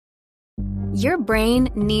Your brain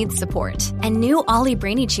needs support, and new Ollie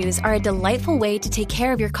Brainy Chews are a delightful way to take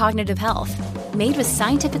care of your cognitive health. Made with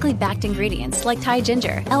scientifically backed ingredients like Thai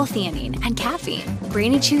ginger, L-theanine, and caffeine,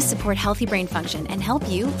 Brainy Chews support healthy brain function and help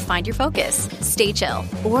you find your focus, stay chill,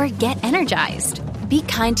 or get energized. Be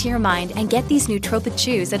kind to your mind and get these nootropic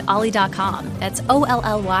chews at ollie.com. That's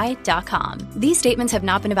OLLY.com. These statements have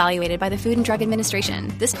not been evaluated by the Food and Drug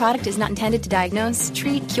Administration. This product is not intended to diagnose,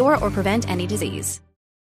 treat, cure, or prevent any disease.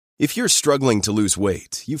 If you're struggling to lose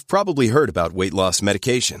weight, you've probably heard about weight loss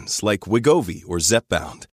medications like Wegovy or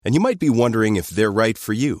Zepbound, and you might be wondering if they're right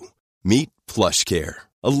for you. Meet PlushCare,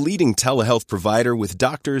 a leading telehealth provider with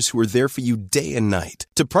doctors who are there for you day and night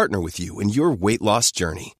to partner with you in your weight loss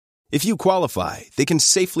journey. If you qualify, they can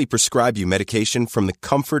safely prescribe you medication from the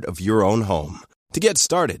comfort of your own home. To get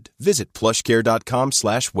started, visit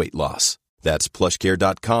plushcare.com/weightloss. That's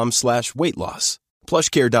plushcare.com/weightloss.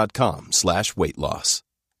 plushcare.com/weightloss.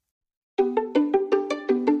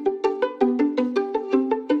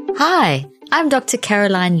 Hi, I'm Dr.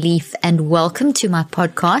 Caroline Leaf, and welcome to my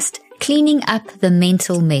podcast, Cleaning Up the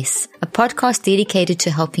Mental Mess, a podcast dedicated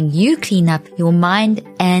to helping you clean up your mind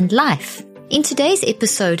and life. In today's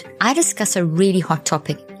episode, I discuss a really hot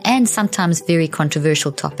topic and sometimes very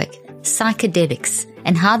controversial topic, psychedelics,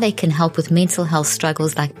 and how they can help with mental health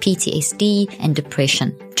struggles like PTSD and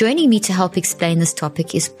depression. Joining me to help explain this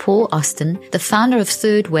topic is Paul Austin, the founder of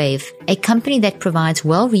Third Wave, a company that provides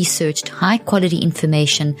well-researched, high-quality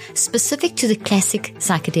information specific to the classic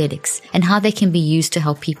psychedelics and how they can be used to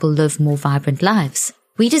help people live more vibrant lives.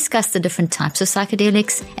 We discuss the different types of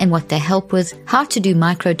psychedelics and what they help with, how to do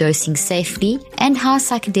microdosing safely, and how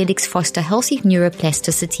psychedelics foster healthy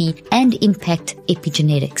neuroplasticity and impact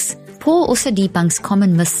epigenetics. Paul also debunks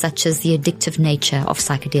common myths such as the addictive nature of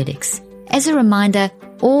psychedelics. As a reminder,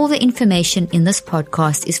 all the information in this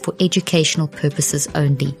podcast is for educational purposes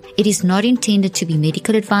only. It is not intended to be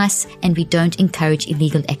medical advice, and we don't encourage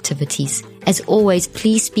illegal activities. As always,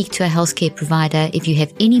 please speak to a healthcare provider if you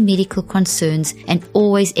have any medical concerns, and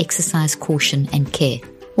always exercise caution and care.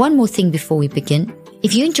 One more thing before we begin.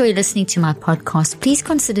 If you enjoy listening to my podcast, please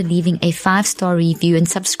consider leaving a 5-star review and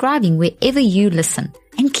subscribing wherever you listen.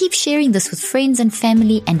 And keep sharing this with friends and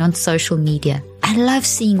family and on social media. I love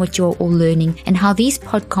seeing what you're all learning and how these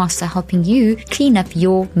podcasts are helping you clean up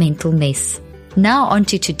your mental mess. Now on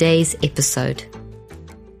to today's episode.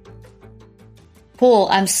 Paul,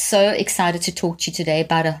 I'm so excited to talk to you today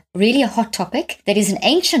about a hot topic that is an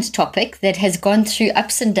ancient topic that has gone through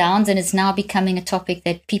ups and downs, and it's now becoming a topic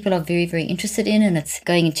that people are very, very interested in, and it's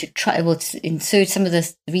going into some of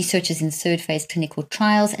the researchers in third phase clinical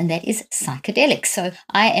trials, and that is psychedelics. So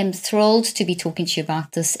I am thrilled to be talking to you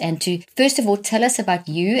about this, and to first of all tell us about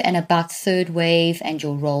you and about Third Wave and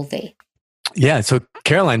your role there. Yeah. So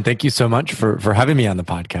Caroline, thank you so much for having me on the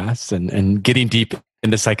podcast and getting deep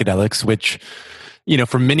into psychedelics, which, you know,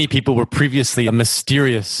 for many people were previously a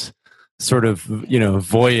mysterious sort of, you know,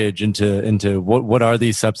 voyage into what are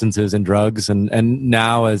these substances and drugs. And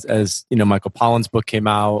now as you know, Michael Pollan's book came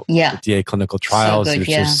out, DA clinical trials, so there's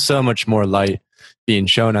just so much more light being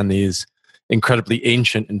shown on these incredibly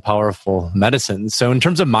ancient and powerful medicines. So in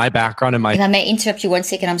terms of my background and If I may interrupt you 1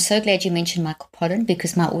 second, I'm so glad you mentioned Michael Pollan,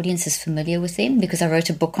 because my audience is familiar with him, because I wrote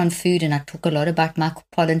a book on food and I talk a lot about Michael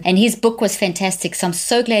Pollan, and his book was fantastic. So I'm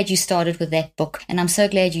so glad you started with that book, and I'm so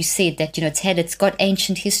glad you said that, you know, it's got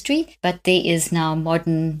ancient history, but there is now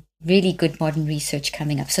really good modern research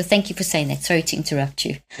coming up. So thank you for saying that. Sorry to interrupt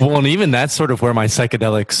you. Well, and even that's sort of where my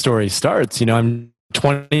psychedelic story starts. You know, I'm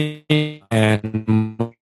 20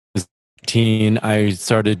 and I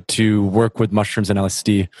started to work with mushrooms and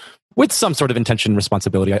LSD with some sort of intention and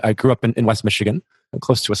responsibility. I grew up in West Michigan,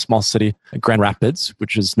 close to a small city, Grand Rapids,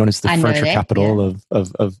 which is known as the furniture capital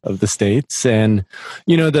of the States. And,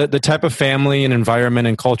 you know, the type of family and environment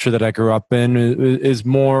and culture that I grew up in is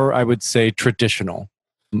more, I would say, traditional.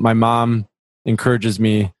 My mom encourages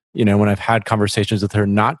me, you know, when I've had conversations with her,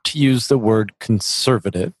 not to use the word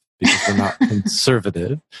conservative, because we're not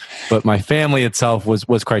conservative, but my family itself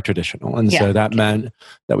was quite traditional. And so that meant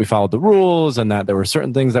that we followed the rules, and that there were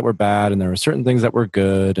certain things that were bad and there were certain things that were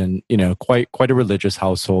good, and, you know, quite a religious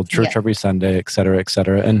household, church every Sunday, et cetera, et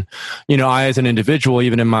cetera. And, you know, I, as an individual,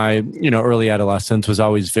 even in my, you know, early adolescence, was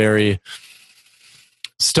always very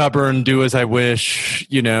stubborn, do as I wish,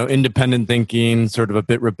 you know, independent thinking, sort of a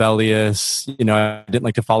bit rebellious. You know, I didn't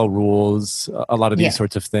like to follow rules, a lot of these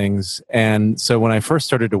sorts of things. And so when I first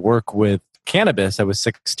started to work with cannabis, I was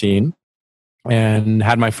 16 and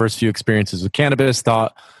had my first few experiences with cannabis,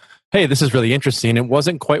 thought, hey, this is really interesting. It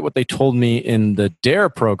wasn't quite what they told me in the DARE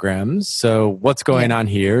programs. So what's going on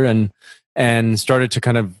here? And and started to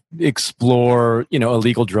kind of explore,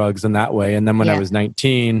 illegal drugs in that way. And then when I was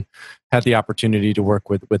 19, had the opportunity to work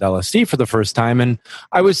with LSD for the first time. And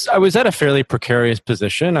I was at a fairly precarious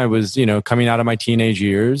position. I was, coming out of my teenage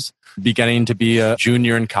years, beginning to be a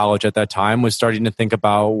junior in college at that time, was starting to think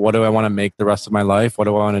about, what do I want to make the rest of my life? What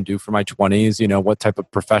do I want to do for my 20s? What type of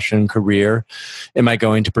profession, career am I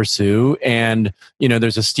going to pursue? And,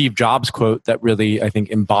 there's a Steve Jobs quote that really, I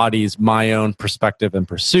think, embodies my own perspective and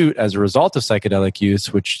pursuit as a result of psychedelic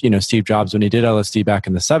use, which, Steve Jobs, when he did LSD back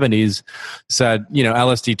in the 70s, said,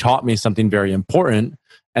 LSD taught me something very important.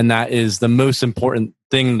 And that is the most important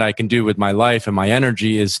thing that I can do with my life and my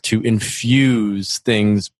energy is to infuse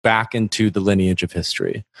things back into the lineage of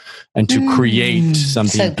history and to create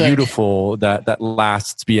something beautiful that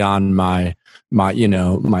lasts beyond my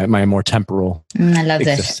more temporal I love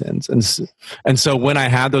existence. And so when I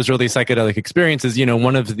had those early psychedelic experiences,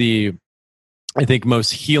 one of the, I think,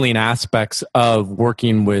 most healing aspects of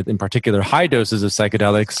working with, in particular, high doses of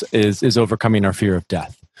psychedelics is overcoming our fear of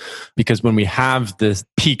death. Because when we have this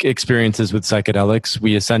peak experiences with psychedelics,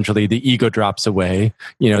 we essentially, the ego drops away,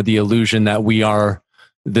 the illusion that we are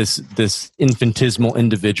this infinitesimal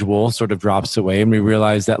individual sort of drops away. And we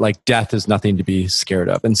realize that death is nothing to be scared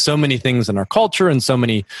of. And so many things in our culture and so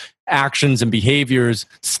many actions and behaviors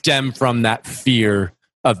stem from that fear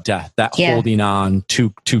of death, that holding on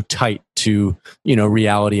too tight to,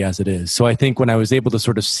 reality as it is. So I think when I was able to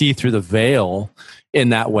sort of see through the veil in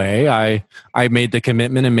that way, I made the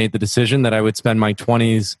commitment and made the decision that I would spend my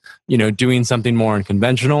 20s, doing something more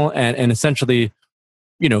unconventional and essentially,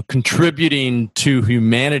 contributing to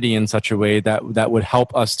humanity in such a way that would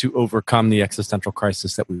help us to overcome the existential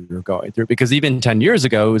crisis that we were going through. Because even 10 years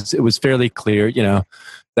ago, it was fairly clear,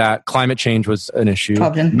 that climate change was an issue.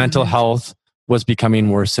 Mental health was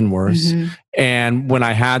becoming worse and worse. And when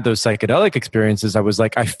I had those psychedelic experiences, I was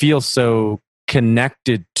like, I feel so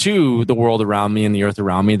connected to the world around me and the earth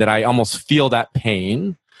around me that I almost feel that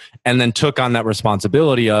pain, and then took on that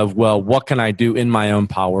responsibility of, well, what can I do in my own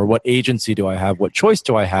power? What agency do I have? What choice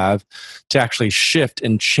do I have to actually shift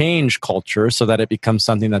and change culture so that it becomes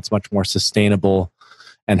something that's much more sustainable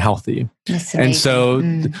and healthy? And so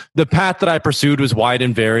the path that I pursued was wide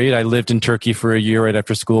and varied. I lived in Turkey for a year right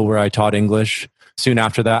after school, where I taught English. Soon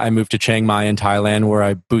after that, I moved to Chiang Mai in Thailand, where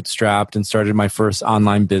I bootstrapped and started my first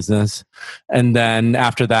online business. And then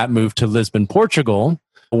after that, moved to Lisbon, Portugal,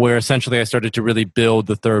 where essentially I started to really build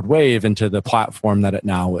the third wave into the platform that it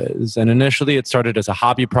now is. And initially it started as a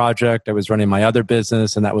hobby project. I was running my other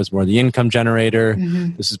business, and that was more the income generator.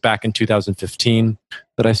 This is back in 2015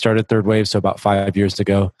 that I started Third Wave, so about 5 years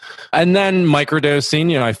ago. And then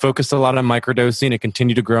microdosing, I focused a lot on microdosing. It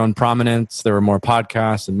continued to grow in prominence. There were more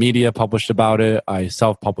podcasts and media published about it. I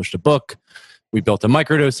self-published a book. We built a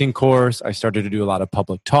microdosing course. I started to do a lot of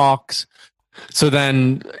public talks. So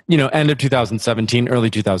then, end of 2017, early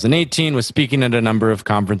 2018, was speaking at a number of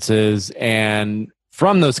conferences, and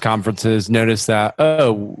from those conferences noticed that,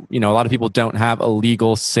 a lot of people don't have a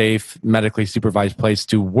legal, safe, medically supervised place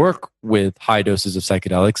to work with high doses of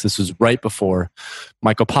psychedelics. This was right before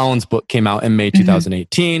Michael Pollan's book came out in May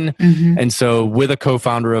 2018. And so with a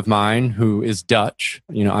co-founder of mine who is Dutch,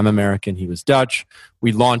 I'm American, he was Dutch,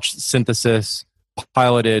 we launched Synthesis,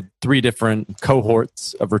 piloted 3 different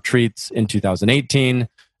cohorts of retreats in 2018.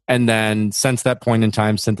 And then since that point in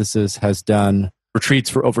time, Synthesis has done retreats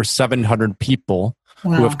for over 700 people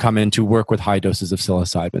who have come in to work with high doses of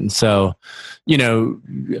psilocybin. So,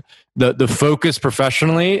 the focus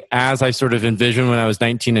professionally, as I sort of envisioned when I was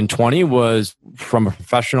 19 and 20, was from a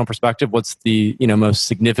professional perspective, what's the, most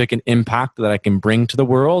significant impact that I can bring to the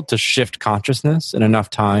world to shift consciousness in enough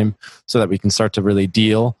time so that we can start to really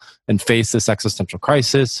deal and face this existential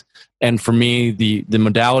crisis. And for me, the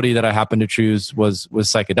modality that I happened to choose was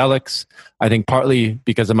psychedelics. I think partly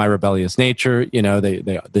because of my rebellious nature.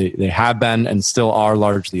 They have been and still are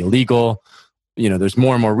largely illegal. There's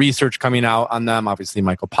more and more research coming out on them. Obviously,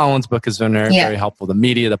 Michael Pollan's book has been very helpful. The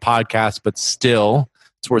media, the podcast, but still,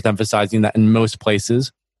 it's worth emphasizing that in most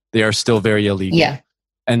places, they are still very illegal.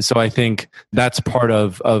 And so I think that's part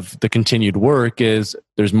of the continued work is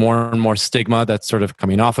there's more and more stigma that's sort of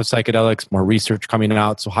coming off of psychedelics, more research coming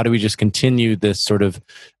out. So how do we just continue this sort of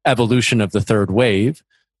evolution of the third wave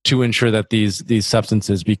to ensure that these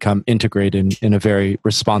substances become integrated in a very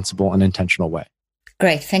responsible and intentional way?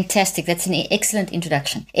 Great. Fantastic. That's an excellent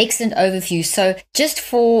introduction. Excellent overview. So just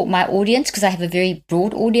for my audience, because I have a very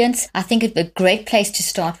broad audience, I think a great place to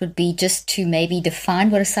start would be just to maybe define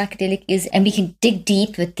what a psychedelic is, and we can dig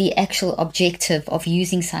deep with the actual objective of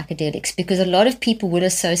using psychedelics, because a lot of people would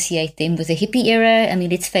associate them with the hippie era. I mean,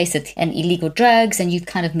 let's face it, and illegal drugs, and you've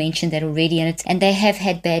kind of mentioned that already, and they have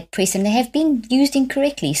had bad press and they have been used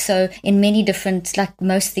incorrectly. So in many different, like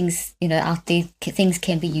most things, out there, things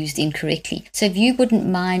can be used incorrectly. So if you wouldn't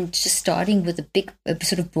mind just starting with a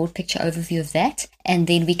sort of broad picture overview of that, and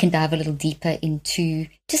then we can dive a little deeper into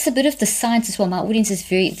just a bit of the science as well. My audience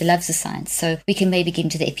loves the science, so we can maybe get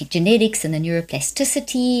into the epigenetics and the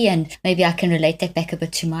neuroplasticity, and maybe I can relate that back a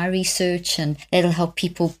bit to my research, and that'll help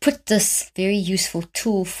people put this very useful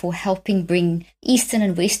tool for helping bring Eastern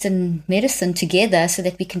and Western medicine together so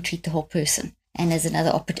that we can treat the whole person. And as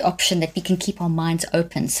another option that we can keep our minds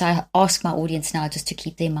open. So I ask my audience now just to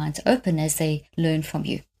keep their minds open as they learn from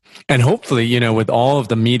you. And hopefully, with all of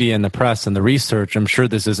the media and the press and the research, I'm sure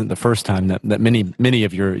this isn't the first time that many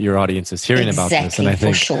of your audience is hearing about this. And I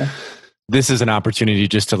think this is an opportunity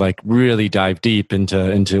just to really dive deep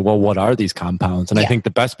into well, what are these compounds? And I think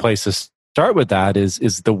the best place to start with that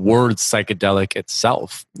is the word psychedelic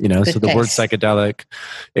itself. So the word psychedelic,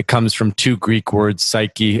 it comes from two Greek words,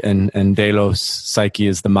 psyche and delos. Psyche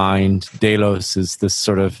is the mind. Delos is this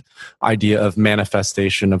sort of idea of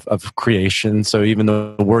manifestation of creation. So even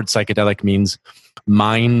the word psychedelic means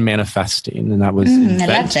mind manifesting, and that was invented.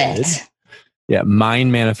 I love that. Yeah,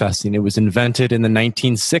 mind manifesting. It was invented in the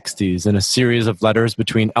 1960s in a series of letters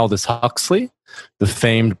between Aldous Huxley, the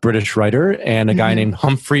famed British writer, and a guy named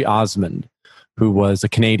Humphrey Osmond, who was a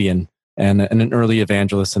Canadian and an early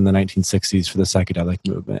evangelist in the 1960s for the psychedelic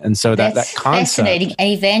movement. And so that concept... fascinating. An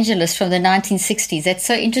evangelist from the 1960s. That's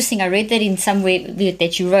so interesting. I read that in somewhere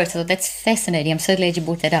that you wrote. So that's fascinating. I'm so glad you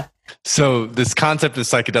brought that up. So this concept of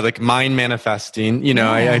psychedelic mind manifesting,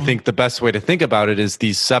 I think the best way to think about it is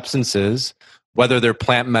these substances, whether they're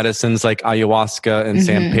plant medicines like ayahuasca and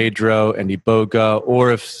San Pedro and iboga,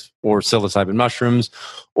 or psilocybin mushrooms,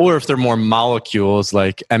 or if they're more molecules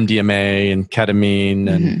like MDMA and ketamine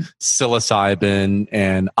and psilocybin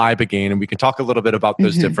and ibogaine. And we can talk a little bit about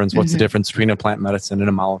those differences. What's the difference between a plant medicine and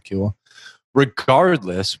a molecule?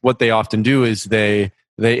 Regardless, what they often do is they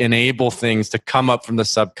enable things to come up from the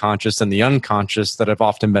subconscious and the unconscious that have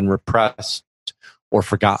often been repressed or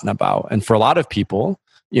forgotten about. And for a lot of people,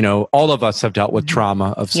 all of us have dealt with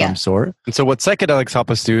trauma of some sort. And so what psychedelics help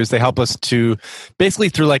us do is they help us to basically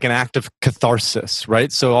through like an act of catharsis,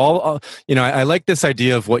 right? So I like this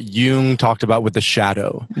idea of what Jung talked about with the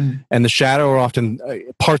shadow. And the shadow are often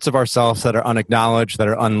parts of ourselves that are unacknowledged, that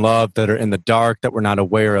are unloved, that are in the dark, that we're not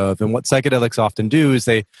aware of. And what psychedelics often do is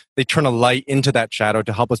they turn a light into that shadow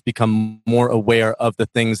to help us become more aware of the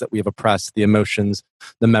things that we have oppressed, the emotions,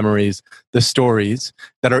 the memories, the stories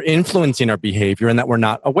that are influencing our behavior and that we're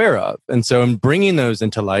not aware of. And so in bringing those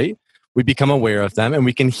into light, we become aware of them and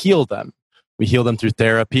we can heal them. We heal them through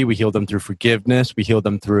therapy. We heal them through forgiveness. We heal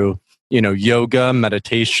them through, yoga,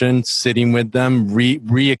 meditation, sitting with them,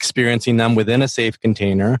 re-experiencing them within a safe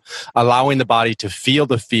container, allowing the body to feel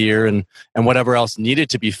the fear and whatever else needed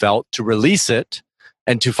to be felt, to release it,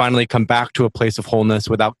 and to finally come back to a place of wholeness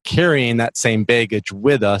without carrying that same baggage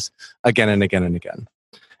with us again and again and again.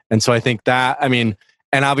 And so I think that,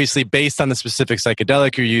 and obviously based on the specific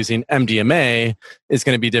psychedelic you're using, MDMA is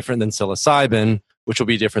going to be different than psilocybin, which will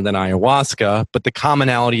be different than ayahuasca. But the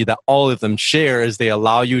commonality that all of them share is they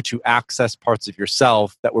allow you to access parts of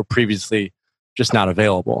yourself that were previously just not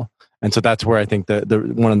available. And so that's where I think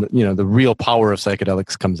the real power of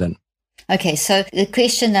psychedelics comes in. Okay, so the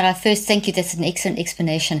question that thank you, that's an excellent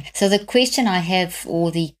explanation. So the question I have, or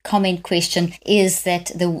the comment question, is that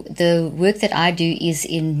the work that I do is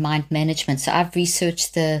in mind management. So I've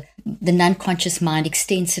researched the non-conscious mind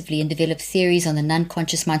extensively and developed theories on the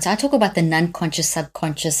non-conscious mind. So I talk about the non-conscious,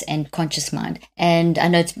 subconscious, and conscious mind. And I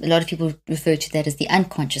know a lot of people refer to that as the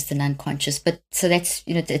unconscious, the non-conscious. But so that's,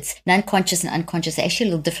 it's non-conscious and unconscious are actually a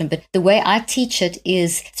little different. But the way I teach it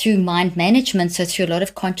is through mind management. So through a lot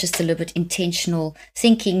of conscious, deliberate, intentional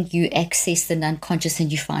thinking, you access the non-conscious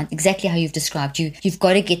and you find exactly how you've described. You've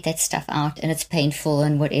got to get that stuff out, and it's painful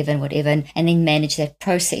and whatever, and then manage that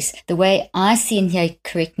process. The way I see in here,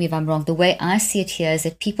 correct me if I'm wrong, the way I see it here is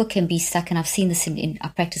that people can be stuck, and I've seen this I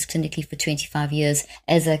practiced clinically for 25 years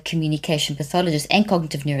as a communication pathologist and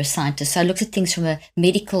cognitive neuroscientist. So I looked at things from a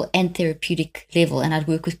medical and therapeutic level, and I'd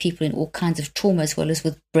work with people in all kinds of trauma as well as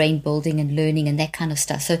with brain building and learning and that kind of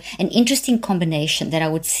stuff. So an interesting combination that I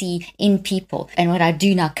would see in people. And what I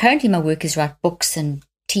do now, currently my work is write books and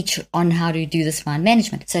teach on how to do this mind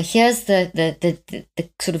management. So here's the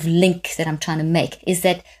sort of link that I'm trying to make, is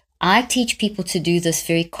that I teach people to do this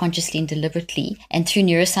very consciously and deliberately, and through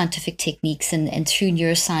neuroscientific techniques and through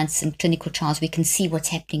neuroscience and clinical trials, we can see what's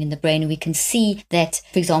happening in the brain. And we can see that,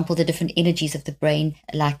 for example, the different energies of the brain,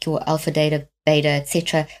 like your alpha, beta,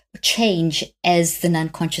 etc., change as the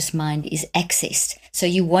unconscious mind is accessed. So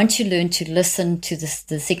you want to learn to listen to the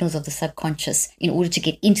signals of the subconscious in order to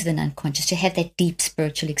get into the unconscious, to have that deep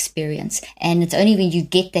spiritual experience. And it's only when you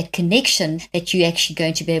get that connection that you're actually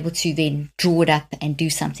going to be able to then draw it up and do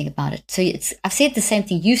something about it. So I've said the same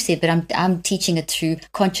thing you said, but I'm teaching it through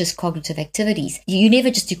conscious cognitive activities. You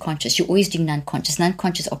never just do conscious, you're always doing unconscious.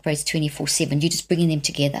 Unconscious operates 24/7. You're just bringing them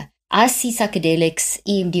together. I see psychedelics,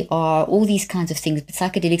 EMDR, all these kinds of things, but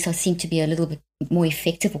psychedelics seem to be a little bit more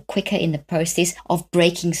effective or quicker in the process of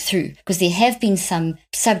breaking through, because there have been some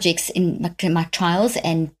subjects in my trials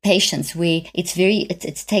and patients where it's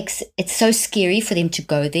so scary for them to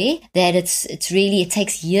go there that it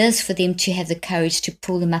takes years for them to have the courage to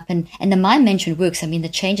pull them up, and the mind management works. I mean, the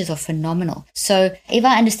changes are phenomenal. So if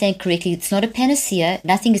I understand correctly, it's not a panacea.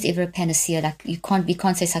 Nothing is ever a panacea. Like we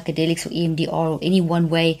can't say psychedelics or EMDR or any one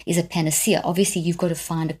way is a panacea. Obviously, you've got to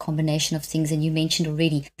find a combination of things, and you mentioned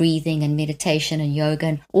already breathing and meditation and yoga,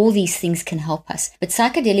 and all these things can help us. But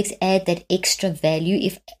psychedelics add that extra value.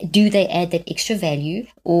 Do they add that extra value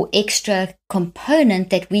or extra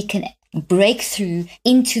component that we can break through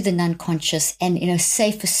into the unconscious and in a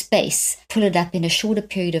safer space, pull it up in a shorter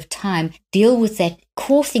period of time, deal with that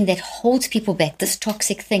core thing that holds people back, this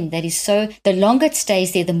toxic thing that is the longer it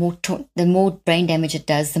stays there, the more brain damage it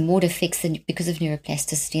does, the more it affects because of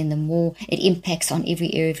neuroplasticity, and the more it impacts on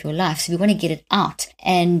every area of your life. So we want to get it out,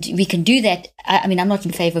 and we can do that. I mean, I'm not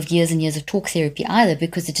in favor of years and years of talk therapy either,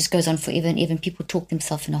 because it just goes on forever and ever and people talk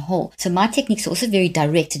themselves in a hole. So my techniques are also very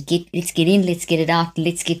direct. Let's get in, let's get it out,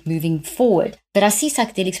 let's get moving forward. But I see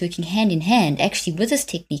psychedelics working hand in hand actually with this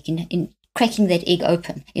technique in cracking that egg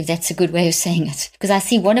open, if that's a good way of saying it. Because I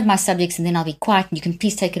see one of my subjects, and then I'll be quiet, and you can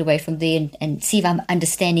please take it away from there and see if I'm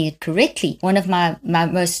understanding it correctly. One of my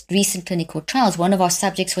most recent clinical trials, one of our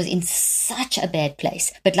subjects was in such a bad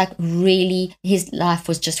place, but like really his life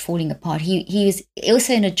was just falling apart. He was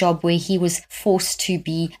also in a job where he was forced to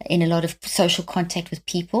be in a lot of social contact with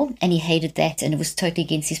people, and he hated that, and it was totally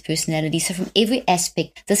against his personality. So from every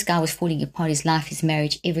aspect, this guy was falling apart, his life, his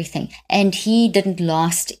marriage, everything. And he didn't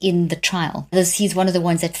last in the trial. He's one of the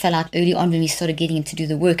ones that fell out early on when we started getting him to do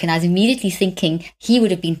the work. And I was immediately thinking he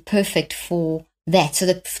would have been perfect for that, so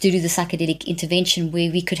that to do the psychedelic intervention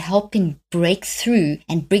where we could help him break through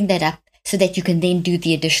and bring that up so that you can then do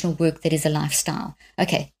the additional work that is a lifestyle.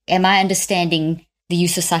 Okay, am I understanding the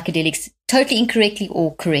use of psychedelics totally incorrectly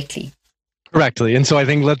or correctly? Correctly. And so I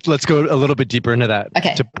think let's go a little bit deeper into that,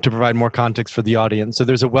 okay, to provide more context for the audience. So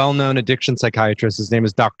there's a well-known addiction psychiatrist. His name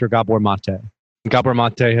is Dr. Gabor Mate. Gabor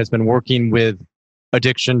Mate has been working with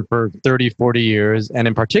addiction for 30, 40 years. And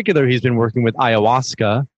in particular, he's been working with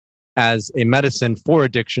ayahuasca as a medicine for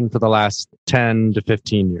addiction for the last 10 to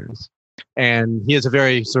 15 years. And he has a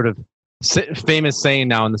very sort of famous saying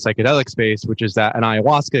now in the psychedelic space, which is that an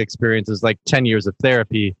ayahuasca experience is like 10 years of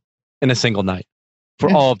therapy in a single night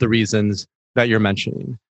for all of the reasons that you're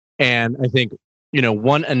mentioning. And I think,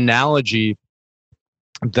 one analogy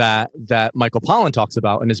that Michael Pollan talks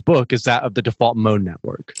about in his book is that of the default mode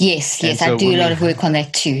network. Yes, so I do a lot of work on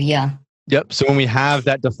that too, yeah. Yep. So when we have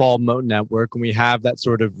that default mode network, when we have that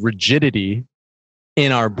sort of rigidity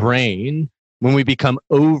in our brain, when we become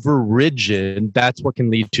over rigid, that's what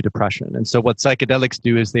can lead to depression. And so what psychedelics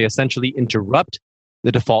do is they essentially interrupt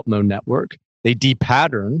the default mode network. They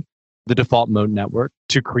depattern the default mode network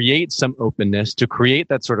to create some openness, to create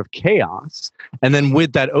that sort of chaos. And then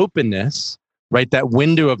with that openness, right, that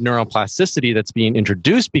window of neuroplasticity that's being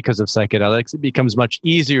introduced because of psychedelics, it becomes much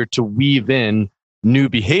easier to weave in new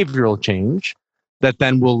behavioral change that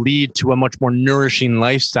then will lead to a much more nourishing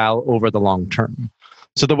lifestyle over the long term.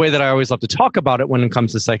 So the way that I always love to talk about it when it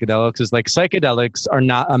comes to psychedelics is like psychedelics are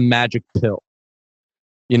not a magic pill.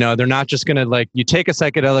 They're not just going to you take a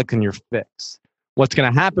psychedelic and you're fixed. What's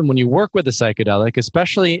going to happen when you work with a psychedelic,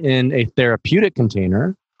 especially in a therapeutic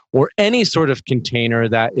container or any sort of container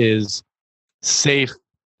that is safe,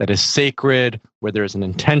 that is sacred, where there's an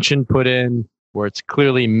intention put in, where it's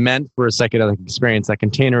clearly meant for a psychedelic experience, that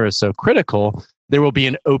container is so critical, there will be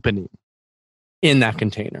an opening in that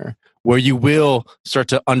container where you will start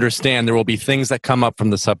to understand there will be things that come up from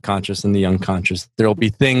the subconscious and the unconscious. There will be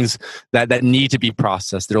things that need to be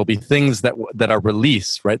processed. There will be things that are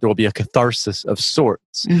released, right? There will be a catharsis of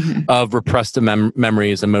sorts of repressed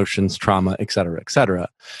memories, emotions, trauma, et cetera, et cetera.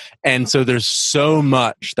 And so there's so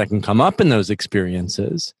much that can come up in those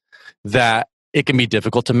experiences that it can be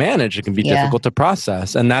difficult to manage. It can be difficult to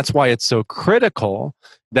process. And that's why it's so critical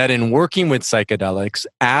that in working with psychedelics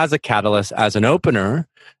as a catalyst, as an opener,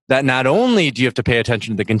 that not only do you have to pay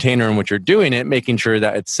attention to the container in which you're doing it, making sure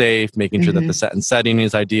that it's safe, making sure that the set and setting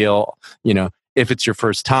is ideal. You know, if it's your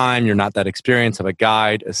first time, you're not that experienced, have a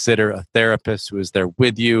guide, a sitter, a therapist who is there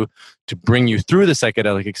with you to bring you through the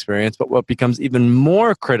psychedelic experience. But what becomes even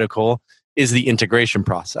more critical is the integration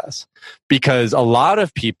process, because a lot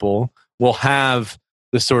of people will have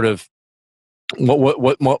the sort of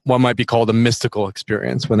what might be called a mystical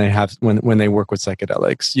experience when they work with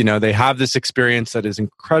psychedelics. You know, they have this experience that is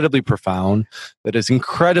incredibly profound, that is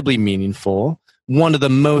incredibly meaningful, one of the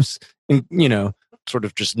most, you know, sort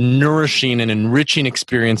of just nourishing and enriching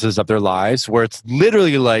experiences of their lives, where it's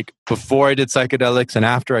literally like before I did psychedelics and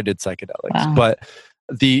after I did psychedelics. Wow. But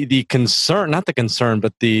the concern, not the concern,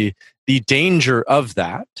 but the danger of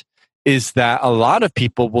that is that a lot of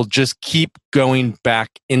people will just keep going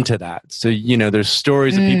back into that. So, you know, there's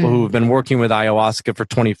stories of people who have been working with ayahuasca for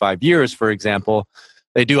 25 years, for example.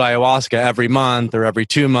 They do ayahuasca every month or every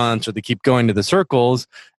 2 months, or they keep going to the circles.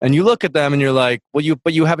 And you look at them and you're like, well,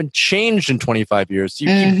 you haven't changed in 25 years. You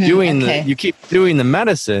keep doing you keep doing the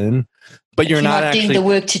medicine, but you're not actually doing the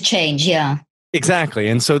work to change. Yeah. Exactly.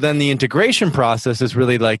 And so then the integration process is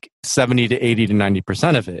really like 70 to 80 to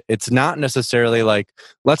 90% of it. It's not necessarily like,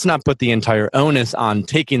 let's not put the entire onus on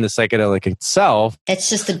taking the psychedelic itself. It's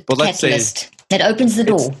just the catalyst that opens the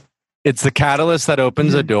door. It's the catalyst that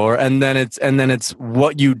opens the door, and then it's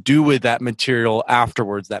what you do with that material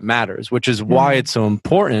afterwards that matters, which is why it's so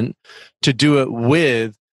important to do it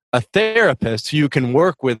with a therapist who you can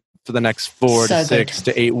work with for the next 4 to 6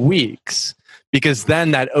 to 8 weeks, because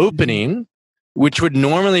then that opening, which would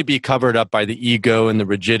normally be covered up by the ego and the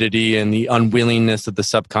rigidity and the unwillingness of the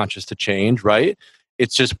subconscious to change, right?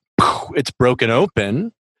 It's just, it's broken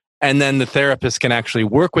open. And then the therapist can actually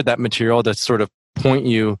work with that material to sort of point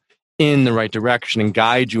you in the right direction and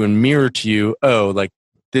guide you and mirror to you, oh, like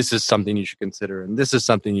this is something you should consider and this is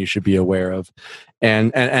something you should be aware of.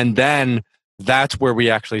 And then that's where we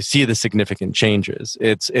actually see the significant changes.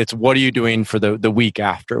 It's what are you doing for the week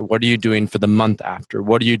after? What are you doing for the month after?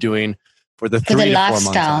 What are you doing for the 3 to 4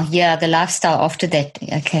 months after? Yeah, the lifestyle after that.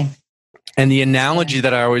 Okay. And the analogy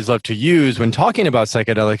that I always love to use when talking about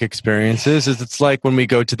psychedelic experiences is it's like when we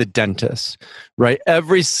go to the dentist, right?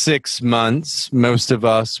 Every 6 months, most of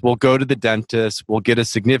us will go to the dentist, we'll get a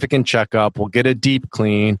significant checkup, we'll get a deep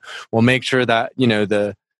clean, we'll make sure that, you know,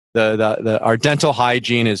 our dental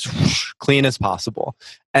hygiene is clean as possible.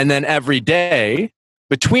 And then every day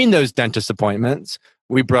between those dentist appointments,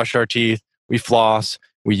 we brush our teeth, we floss,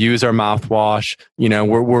 we use our mouthwash. You know,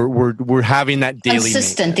 we're having that daily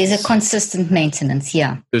consistent. There's a consistent maintenance.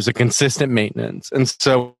 Yeah, there's a consistent maintenance. And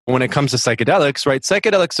so when it comes to psychedelics, right?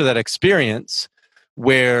 Psychedelics are that experience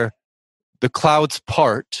where the clouds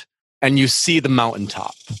part and you see the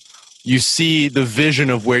mountaintop. You see the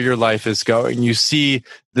vision of where your life is going. You see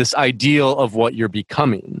this ideal of what you're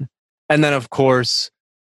becoming. And then, of course,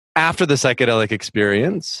 after the psychedelic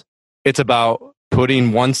experience, it's about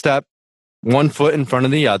putting one foot in front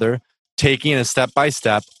of the other, taking a step by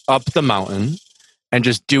step up the mountain and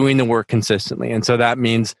just doing the work consistently. And so that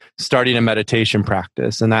means starting a meditation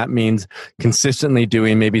practice. And that means consistently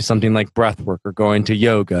doing maybe something like breath work or going to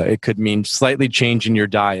yoga. It could mean slightly changing your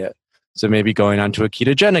diet. So maybe going onto a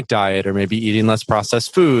ketogenic diet or maybe eating less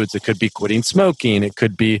processed foods. It could be quitting smoking. It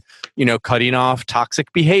could be, you know, cutting off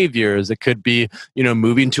toxic behaviors. It could be, you know,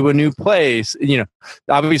 moving to a new place. You know,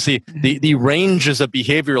 obviously the ranges of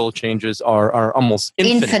behavioral changes are almost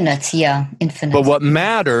infinite. Infinite. But what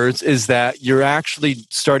matters is that you're actually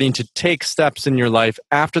starting to take steps in your life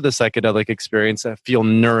after the psychedelic experience that feel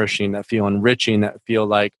nourishing, that feel enriching, that feel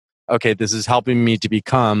like, okay, this is helping me to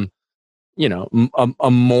become, you know, a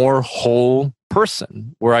more whole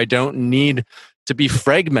person where I don't need to be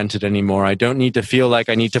fragmented anymore. I don't need to feel like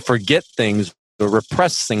I need to forget things or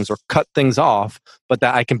repress things or cut things off, but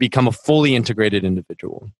that I can become a fully integrated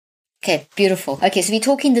individual. Okay, beautiful. Okay, so we're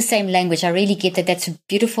talking the same language. I really get that. That's a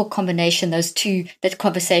beautiful combination, those two, that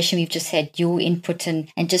conversation we've just had, your input and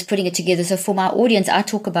just putting it together. So for my audience, I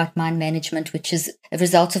talk about mind management, which is a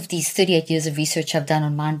result of these 38 years of research I've done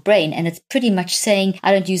on mind brain. And it's pretty much saying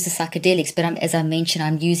I don't use the psychedelics, but as I mentioned,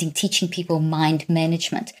 I'm teaching people mind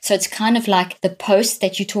management. So it's kind of like the post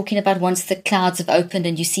that you're talking about once the clouds have opened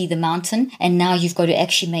and you see the mountain. And now you've got to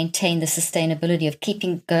actually maintain the sustainability of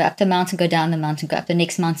go up the mountain, go down the mountain, go up the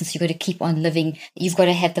next mountain. So you've got to keep on living. You've got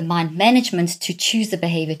to have the mind management to choose the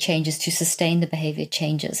behavior changes, to sustain the behavior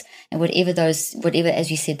changes. And whatever, as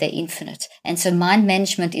you said, they're infinite. And so mind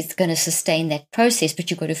management is going to sustain that process, but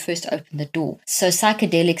you've got to first open the door. So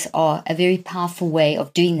psychedelics are a very powerful way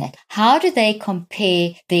of doing that. How do they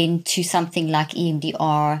compare then to something like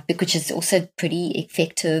EMDR, which is also pretty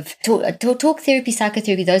effective? Talk therapy,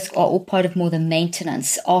 psychotherapy, those are all part of more the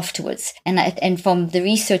maintenance afterwards. And from the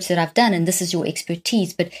research that I've done, and this is your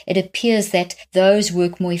expertise, but it appears that those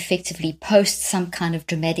work more effectively post some kind of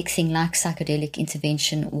dramatic thing like psychedelic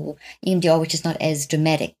intervention or EMDR, which is not as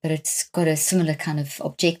dramatic, but it's got a similar kind of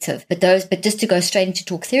objective. But just to go straight into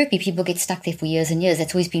talk therapy, people get stuck there for years and years.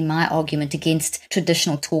 That's always been my argument against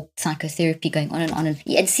traditional talk psychotherapy going on and on. And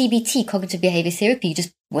CBT, cognitive behavior therapy, you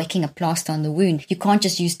just whacking a plaster on the wound. You can't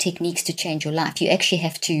just use techniques to change your life. You actually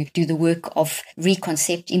have to do the work of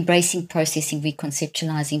embracing, processing,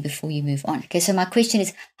 reconceptualizing before you move on. Okay, so my question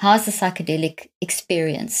is, how's the psychedelic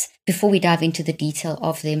experience, before we dive into the detail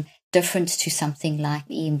of them, different to something like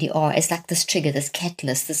EMDR as like this trigger, this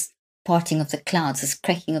catalyst, this parting of the clouds, this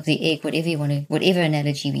cracking of the egg, whatever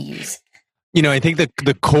analogy we use? I think that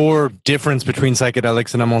the core difference between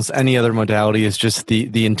psychedelics and almost any other modality is just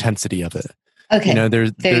the intensity of it. Okay.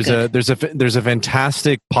 There's a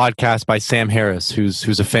fantastic podcast by Sam Harris,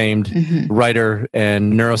 who's a famed writer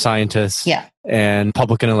and neuroscientist and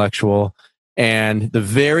public intellectual. And the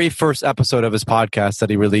very first episode of his podcast that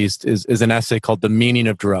he released is an essay called "The Meaning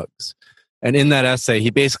of Drugs." And in that essay,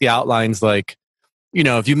 he basically outlines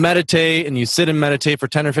if you meditate and you sit and meditate for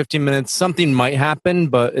 10 or 15 minutes, something might happen,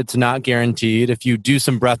 but it's not guaranteed. If you do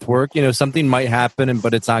some breath work, something might happen,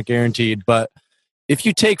 but it's not guaranteed. But if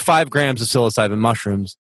you take 5 grams of psilocybin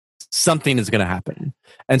mushrooms, something is going to happen.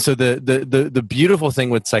 And so the beautiful thing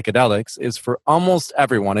with psychedelics is for almost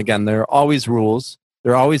everyone, again, there are always rules.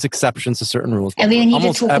 There are always exceptions to certain rules. And we need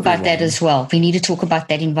to talk about that as well. We need to talk about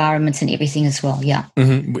that environment and everything as well. Yeah.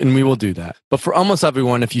 Mm-hmm. And we will do that. But for almost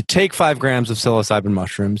everyone, if you take 5 grams of psilocybin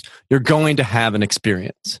mushrooms, you're going to have an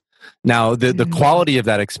experience. Now, the quality of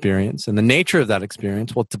that experience and the nature of that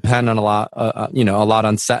experience will depend on a lot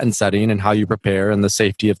on set and setting and how you prepare and the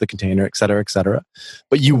safety of the container, et cetera, et cetera.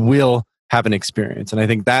 But you will have an experience. And I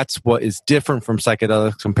think that's what is different from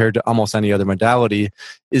psychedelics compared to almost any other modality,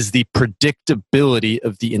 is the predictability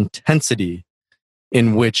of the intensity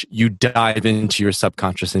in which you dive into your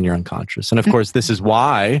subconscious and your unconscious. And of course, this is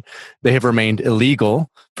why they have remained illegal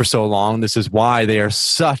for so long. This is why they are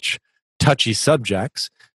such touchy subjects,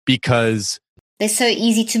 because they're so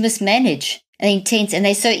easy to mismanage. Intense, and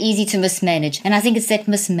they're so easy to mismanage. And I think it's that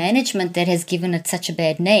mismanagement that has given it such a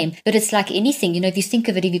bad name. But it's like anything, if you think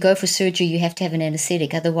of it, if you go for surgery, you have to have an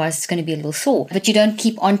anesthetic, otherwise it's going to be a little sore. But you don't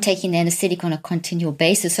keep on taking the anesthetic on a continual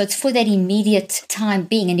basis. So it's for that immediate time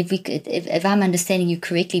being. And if I'm understanding you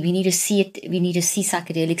correctly, we need to see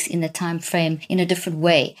psychedelics in a time frame in a different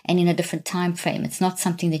way and in a different time frame. It's not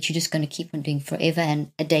something that you're just going to keep on doing forever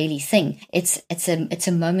and a daily thing. It's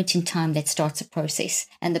a moment in time that starts a process,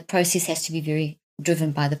 and the process has to be very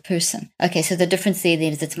driven by the person. Okay, so the difference there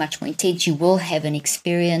then is it's much more intense. You will have an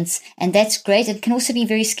experience, and that's great. It can also be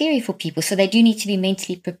very scary for people, so they do need to be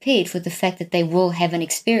mentally prepared for the fact that they will have an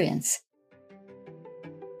experience.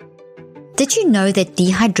 Did you know that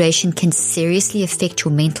dehydration can seriously affect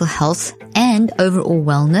your mental health and overall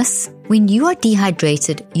wellness? When you are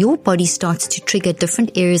dehydrated, your body starts to trigger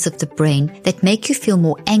different areas of the brain that make you feel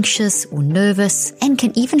more anxious or nervous and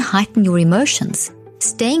can even heighten your emotions.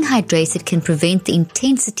 Staying hydrated can prevent the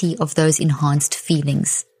intensity of those enhanced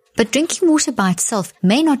feelings. But drinking water by itself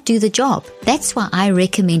may not do the job. That's why I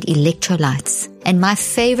recommend electrolytes. And my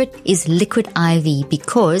favorite is Liquid IV,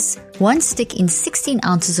 because one stick in 16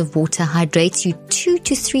 ounces of water hydrates you 2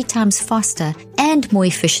 to 3 times faster and more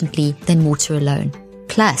efficiently than water alone.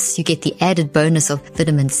 Plus, you get the added bonus of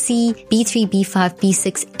vitamin C, B3, B5,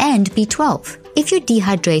 B6, and B12. If you're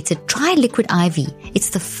dehydrated, try Liquid IV. It's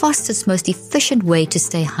the fastest, most efficient way to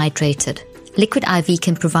stay hydrated. Liquid IV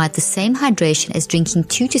can provide the same hydration as drinking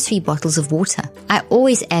 2 to 3 bottles of water. I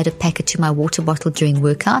always add a packet to my water bottle during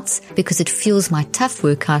workouts because it fuels my tough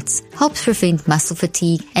workouts, helps prevent muscle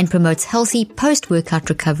fatigue, and promotes healthy post-workout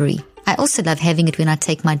recovery. I also love having it when I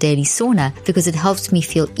take my daily sauna because it helps me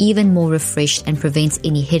feel even more refreshed and prevents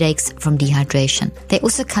any headaches from dehydration. They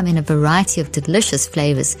also come in a variety of delicious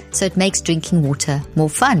flavors, so it makes drinking water more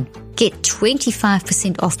fun. Get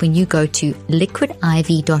 25% off when you go to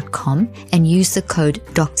liquidiv.com and use the code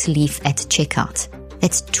Dr. Leaf at checkout.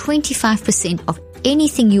 That's 25% off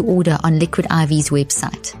anything you order on Liquid IV's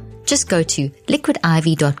website. Just go to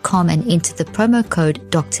liquidiv.com and enter the promo code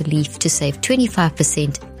Dr. Leaf to save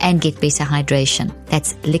 25% and get better hydration.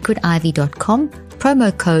 That's liquidiv.com,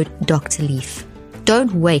 promo code Dr. Leaf.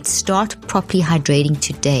 Don't wait, start properly hydrating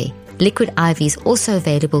today. Liquid IV is also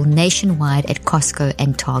available nationwide at Costco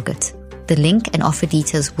and Target. The link and offer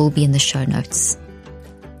details will be in the show notes.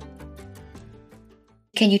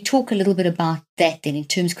 Can you talk a little bit about that then in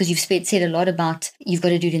terms, because you've said a lot about you've got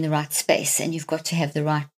to do it in the right space and you've got to have the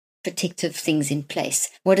right protective things in place.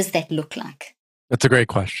 What does that look like? That's a great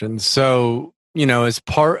question. So, as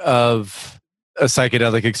part of a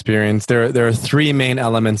psychedelic experience, there are three main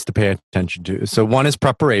elements to pay attention to. So one is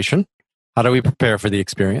preparation. How do we prepare for the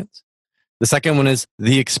experience? The second one is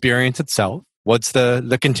the experience itself. What's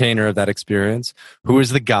the container of that experience? Who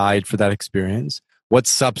is the guide for that experience? What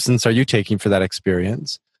substance are you taking for that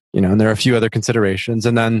experience? And there are a few other considerations.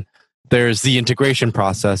 And then there's the integration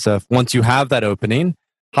process of once you have that opening,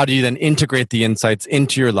 how do you then integrate the insights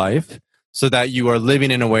into your life so that you are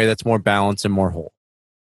living in a way that's more balanced and more whole?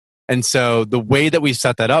 And so the way that we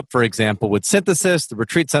set that up, for example, with Synthesis, the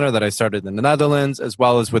retreat center that I started in the Netherlands, as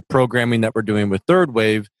well as with programming that we're doing with Third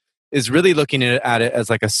Wave, is really looking at it as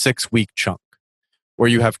like a 6-week chunk where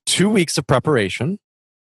you have 2 weeks of preparation,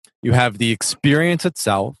 you have the experience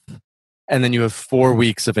itself, and then you have 4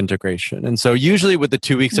 weeks of integration. And so usually with the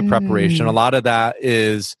 2 weeks of preparation, a lot of that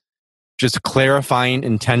is just clarifying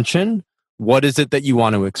intention. What is it that you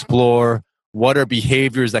want to explore? What are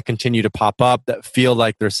behaviors that continue to pop up that feel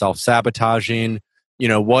like they're self-sabotaging?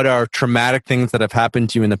 What are traumatic things that have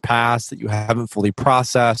happened to you in the past that you haven't fully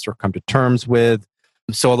processed or come to terms with?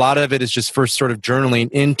 So a lot of it is just first sort of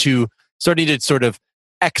journaling into starting to sort of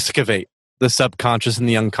excavate the subconscious and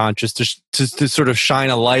the unconscious to sort of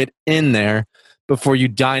shine a light in there before you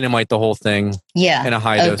dynamite the whole thing in a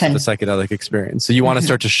high dose of a psychedelic experience. So you want to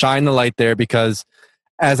start to shine the light there because,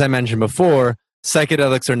 as I mentioned before,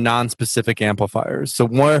 psychedelics are non-specific amplifiers. So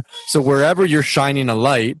wherever you're shining a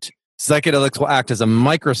light, psychedelics will act as a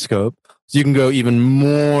microscope so you can go even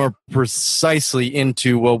more precisely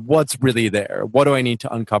into, well, what's really there? What do I need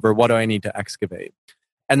to uncover? What do I need to excavate?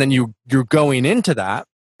 And then you're going into that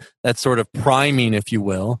sort of priming, if you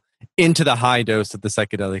will, into the high dose of the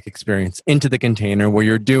psychedelic experience, into the container where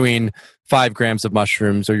you're doing 5 grams of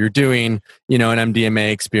mushrooms, or you're doing, an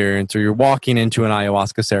MDMA experience, or you're walking into an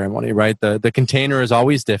ayahuasca ceremony, right? The container is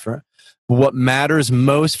always different. But what matters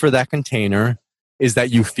most for that container is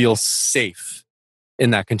that you feel safe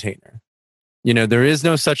in that container. There is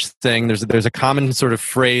no such thing. There's a common sort of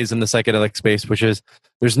phrase in the psychedelic space, which is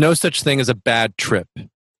there's no such thing as a bad trip.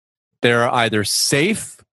 There are either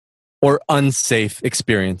safe or unsafe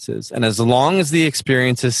experiences. And as long as the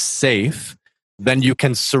experience is safe, then you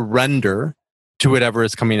can surrender to whatever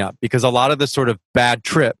is coming up. Because a lot of the sort of bad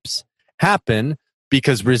trips happen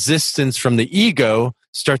because resistance from the ego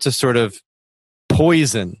starts to sort of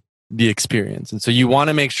poison the experience. And so you want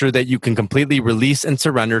to make sure that you can completely release and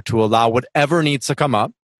surrender to allow whatever needs to come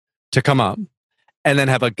up, and then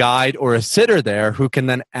have a guide or a sitter there who can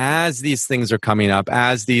then, as these things are coming up,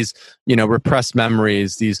 as these, repressed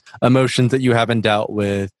memories, these emotions that you haven't dealt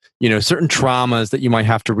with, certain traumas that you might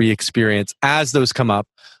have to re-experience, as those come up,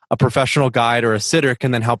 a professional guide or a sitter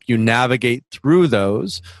can then help you navigate through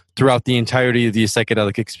those throughout the entirety of the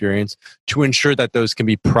psychedelic experience to ensure that those can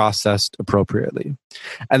be processed appropriately.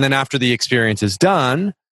 And then after the experience is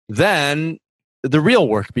done, then the real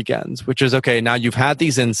work begins, which is, okay, now you've had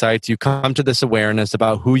these insights, you come to this awareness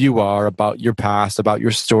about who you are, about your past, about your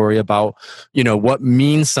story, about, what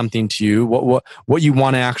means something to you, what you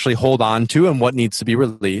want to actually hold on to and what needs to be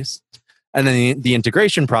released. And then the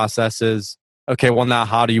integration process is, okay, well, now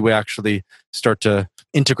how do you actually start to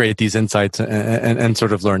integrate these insights and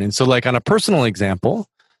sort of learning? So like on a personal example,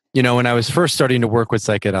 when I was first starting to work with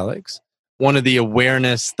psychedelics, one of the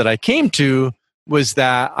awareness that I came to was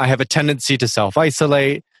that I have a tendency to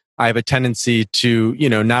self-isolate. I have a tendency to,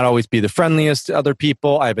 not always be the friendliest to other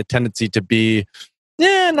people. I have a tendency to be,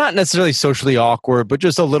 not necessarily socially awkward, but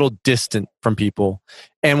just a little distant from people.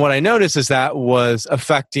 And what I noticed is that was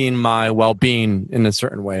affecting my well-being in a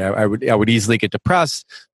certain way. I would easily get depressed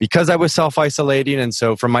because I was self-isolating. And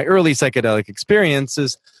so from my early psychedelic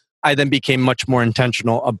experiences, I then became much more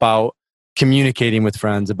intentional about communicating with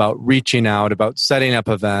friends, about reaching out, about setting up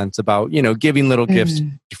events, about, giving little gifts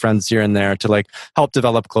to friends here and there to like help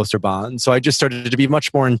develop closer bonds. So I just started to be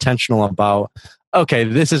much more intentional about, okay,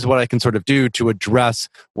 this is what I can sort of do to address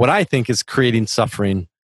what I think is creating suffering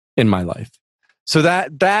in my life. So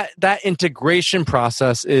that integration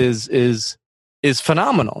process is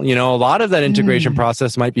phenomenal. A lot of that integration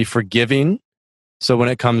process might be forgiving. So when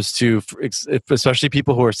it comes to, especially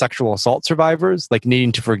people who are sexual assault survivors, like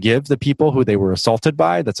needing to forgive the people who they were assaulted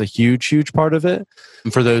by, that's a huge, huge part of it.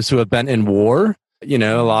 And for those who have been in war, a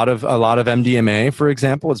lot of MDMA, for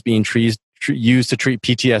example, is being used to treat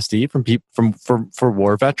PTSD for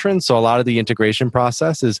war veterans. So a lot of the integration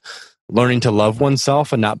process is learning to love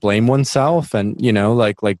oneself and not blame oneself, and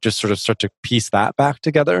like just sort of start to piece that back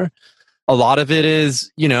together. A lot of it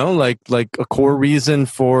is, like a core reason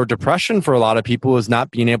for depression for a lot of people is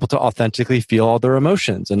not being able to authentically feel all their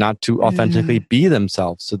emotions and not to authentically be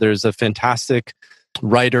themselves. So there's a fantastic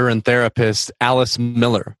writer and therapist, Alice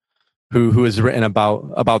Miller, who has written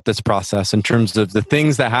about this process in terms of the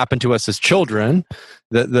things that happen to us as children,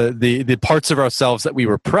 the parts of ourselves that we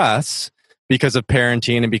repress because of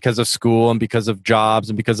parenting and because of school and because of jobs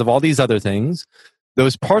and because of all these other things.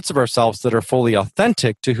 Those parts of ourselves that are fully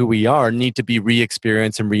authentic to who we are need to be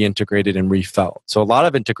re-experienced and reintegrated and refelt. So a lot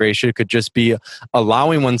of integration could just be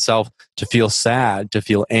allowing oneself to feel sad, to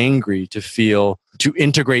feel angry, to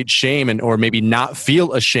integrate shame, or maybe not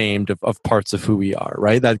feel ashamed of parts of who we are,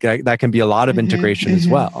 right? That can be a lot of integration as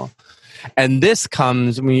well. And this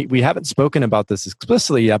comes, we haven't spoken about this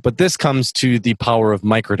explicitly yet, but this comes to the power of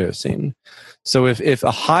microdosing. So if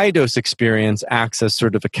a high dose experience acts as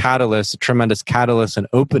sort of a catalyst, a tremendous catalyst and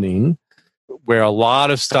opening, where a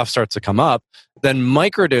lot of stuff starts to come up, then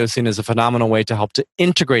microdosing is a phenomenal way to help to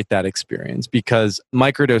integrate that experience, because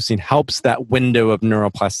microdosing helps that window of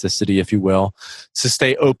neuroplasticity, if you will, to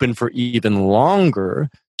stay open for even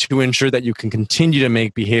longer to ensure that you can continue to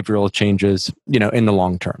make behavioral changes, in the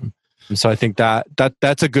long term. So I think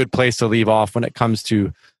that's a good place to leave off when it comes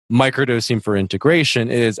to microdosing for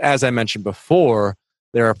integration is, as I mentioned before,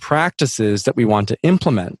 there are practices that we want to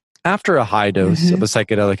implement after a high dose of a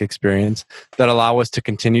psychedelic experience that allow us to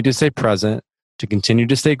continue to stay present, to continue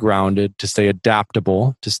to stay grounded, to stay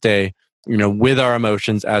adaptable, to stay, with our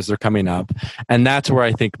emotions as they're coming up. And that's where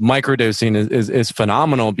I think microdosing is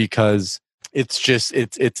phenomenal, because it's just,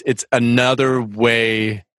 it's another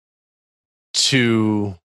way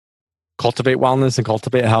to cultivate wellness and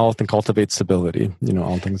cultivate health and cultivate stability,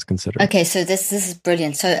 all things considered. Okay, so this is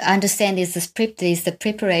brilliant. So I understand there's the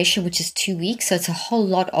preparation, which is 2 weeks. So it's a whole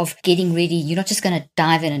lot of getting ready. You're not just going to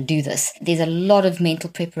dive in and do this. There's a lot of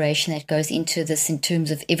mental preparation that goes into this in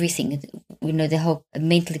terms of everything. The whole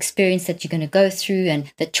mental experience that you're going to go through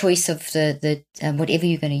and the choice of the whatever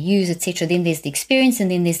you're going to use, etc. Then there's the experience,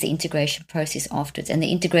 and then there's the integration process afterwards. And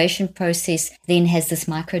the integration process then has this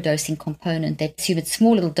microdosing component that's with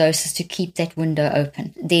small little doses to keep that window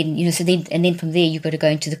open. Then, and then from there, you've got to go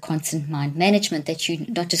into the constant mind management, that you're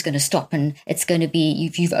not just going to stop and it's going to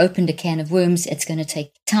be, you've opened a can of worms. It's going to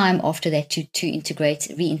take time after that to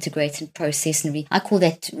reintegrate and process. And I call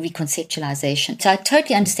that reconceptualization. So I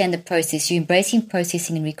totally understand the process. You're embracing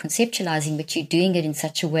processing and reconceptualizing, but you're doing it in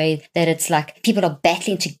such a way that it's like people are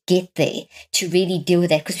battling to get there, to really deal with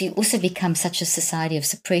that. Because we've also become such a society of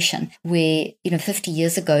suppression where, 50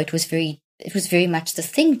 years ago, it was very much the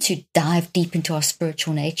thing to dive deep into our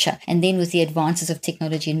spiritual nature. And then with the advances of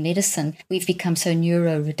technology and medicine, we've become so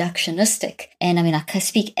neuro-reductionistic. And I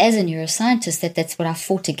speak as a neuroscientist that's what I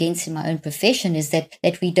fought against in my own profession, is that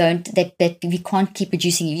we can't keep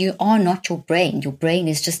reducing you. You are not your brain. Your brain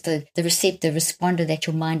is just the receptor, responder that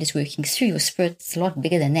your mind is working through. Your spirit's a lot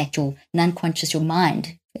bigger than that. Your non-conscious, your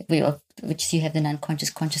mind, which you have the non-conscious,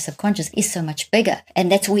 conscious, subconscious, is so much bigger.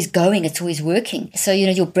 And that's always going, it's always working. So,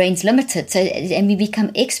 your brain's limited. So, and we've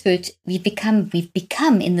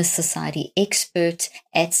become in this society, expert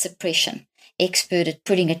at suppression, expert at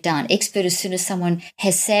putting it down, expert as soon as someone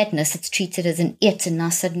has sadness, it's treated as an it, and now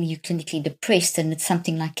suddenly you're clinically depressed and it's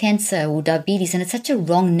something like cancer or diabetes, and it's such a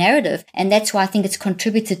wrong narrative. And that's why I think it's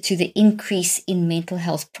contributed to the increase in mental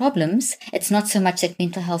health problems. It's not so much that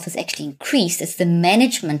mental health has actually increased, it's the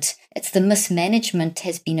management, it's the mismanagement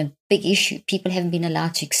has been a big issue. People haven't been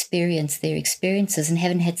allowed to experience their experiences and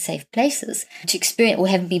haven't had safe places to experience, or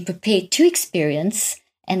haven't been prepared to experience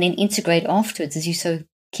and then integrate afterwards, as you so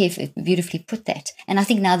beautifully put that. And I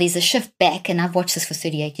think now there's a shift back, and I've watched this for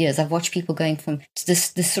 38 years. I've watched people going from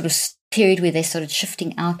this sort of period where they started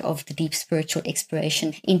shifting out of the deep spiritual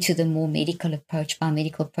exploration into the more medical approach,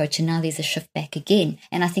 biomedical approach, and now there's a shift back again.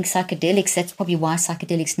 And I think psychedelics, that's probably why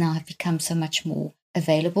psychedelics now have become so much more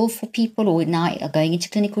available for people, or now are going into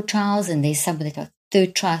clinical trials, and there's some that are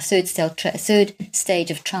third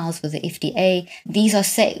stage of trials with the FDA. These are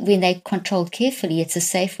when they're controlled carefully, it's a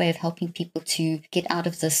safe way of helping people to get out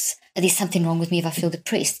of this. There's something wrong with me if I feel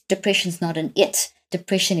depressed. Depression's not an it.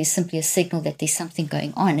 Depression is simply a signal that there's something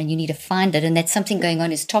going on and you need to find it. And that something going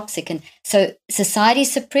on is toxic. And so society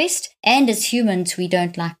is suppressed, and as humans, we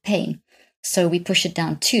don't like pain. So we push it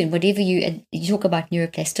down too. And whatever you talk about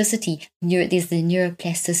neuroplasticity, there's the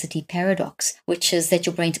neuroplasticity paradox, which is that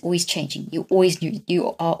your brain's always changing. You are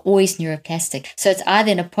always neuroplastic. So it's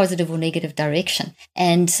either in a positive or negative direction.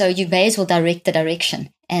 And so you may as well direct the direction.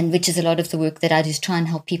 And which is a lot of the work that I do, is try and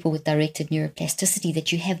help people with directed neuroplasticity,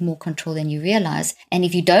 that you have more control than you realize. And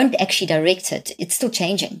if you don't actually direct it, it's still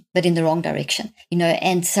changing, but in the wrong direction,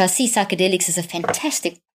 And so I see psychedelics as a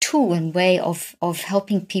fantastic tool and way of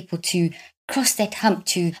helping people to cross that hump,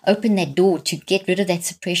 to open that door, to get rid of that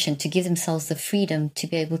suppression, to give themselves the freedom to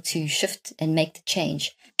be able to shift and make the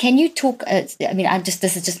change. Can you talk, this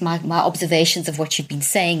is just my observations of what you've been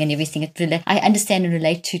saying and everything. I understand and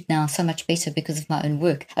relate to it now so much better because of my own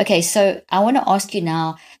work. Okay, so I want to ask you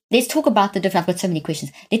now, let's talk about I've got so many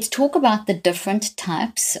questions. Let's talk about the different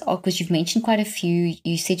types, because you've mentioned quite a few.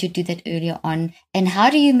 You said you'd do that earlier on. And how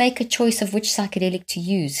do you make a choice of which psychedelic to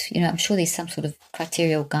use? I'm sure there's some sort of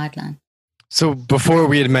criteria or guideline. So before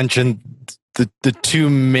we had mentioned the two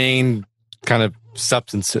main kind of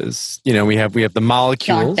substances, we have the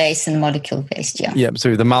molecules. Plant-based and molecule-based, yeah. Yeah,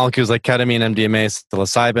 so the molecules like ketamine, MDMA,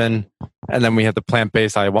 psilocybin, and then we have the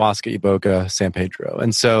plant-based ayahuasca, iboga, San Pedro.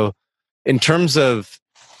 And so in terms of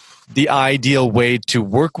the ideal way to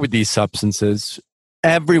work with these substances,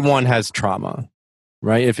 everyone has trauma,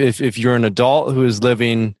 right? If you're an adult who is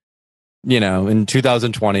living, in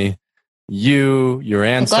 2020, your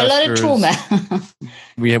ancestors, got a lot of trauma.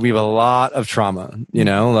 we have a lot of trauma,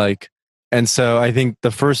 and so I think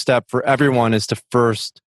the first step for everyone is to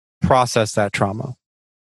first process that trauma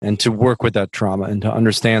and to work with that trauma and to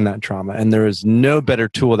understand that trauma. And there is no better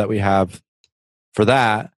tool that we have for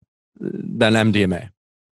that than MDMA.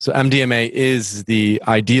 So MDMA is the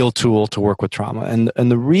ideal tool to work with trauma. And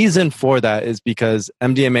the reason for that is because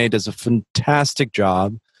MDMA does a fantastic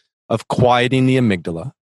job of quieting the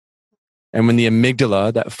amygdala. And when the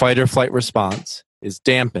amygdala, that fight or flight response, is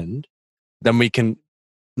dampened, then we can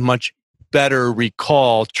much better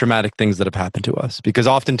recall traumatic things that have happened to us. Because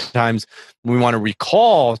oftentimes when we want to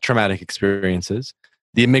recall traumatic experiences,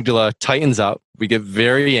 the amygdala tightens up, we get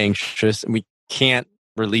very anxious, and we can't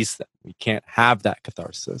release them. We can't have that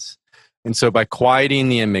catharsis. And so by quieting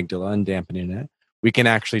the amygdala and dampening it, we can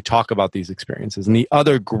actually talk about these experiences. And the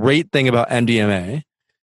other great thing about MDMA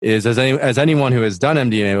is, as anyone who has done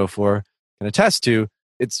MDMA before can attest to,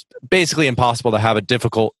 it's basically impossible to have a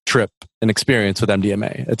difficult trip and experience with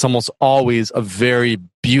MDMA. It's almost always a very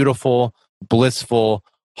beautiful, blissful,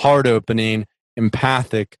 heart-opening,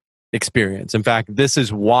 empathic experience. In fact, this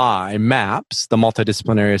is why MAPS, the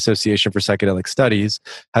Multidisciplinary Association for Psychedelic Studies,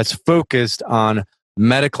 has focused on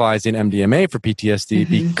medicalizing MDMA for PTSD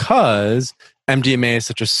because MDMA is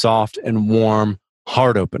such a soft and warm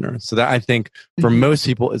heart opener. So that, I think, for most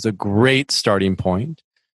people is a great starting point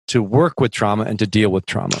to work with trauma and to deal with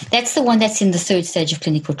trauma. That's the one that's in the third stage of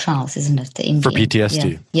clinical trials, isn't it? The MDMA. For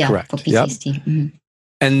PTSD. Yeah, correct. For PTSD. Yep. Mm-hmm.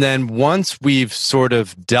 And then once we've sort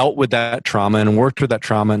of dealt with that trauma and worked with that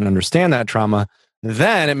trauma and understand that trauma,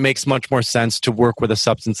 then it makes much more sense to work with a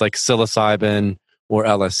substance like psilocybin or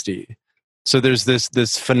LSD. So there's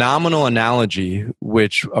this phenomenal analogy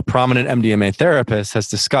which a prominent MDMA therapist has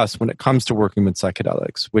discussed when it comes to working with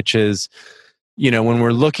psychedelics, which is, when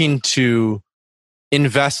we're looking to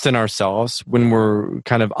invest in ourselves, when we're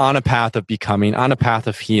kind of on a path of becoming, on a path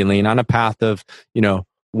of healing, on a path of,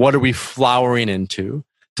 what are we flowering into?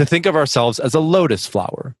 To think of ourselves as a lotus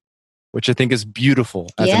flower, which I think is beautiful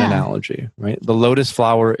as an analogy, right? The lotus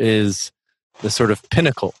flower is the sort of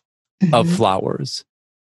pinnacle of flowers.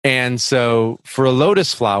 And so for a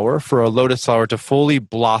lotus flower to fully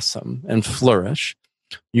blossom and flourish,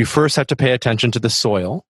 you first have to pay attention to the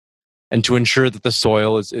soil and to ensure that the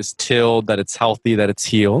soil is tilled, that it's healthy, that it's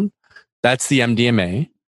healed. That's the MDMA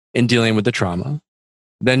in dealing with the trauma.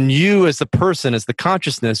 Then you as the person, as the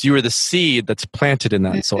consciousness, you are the seed that's planted in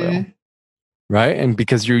that soil, right? And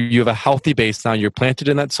because you have a healthy base now, you're planted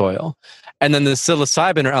in that soil. And then the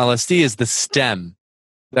psilocybin or LSD is the stem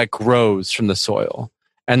that grows from the soil.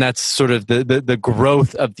 And that's sort of the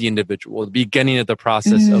growth of the individual, the beginning of the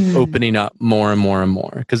process of opening up more and more and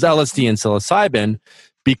more. Because LSD and psilocybin,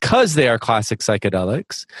 because they are classic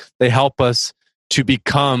psychedelics, they help us to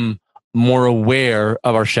become more aware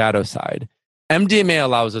of our shadow side. MDMA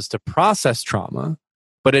allows us to process trauma,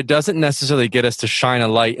 but it doesn't necessarily get us to shine a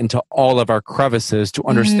light into all of our crevices to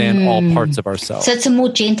understand all parts of ourselves. So it's a more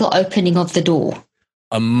gentle opening of the door.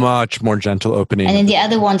 A much more gentle opening. And then the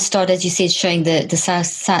other one started, as you said, showing the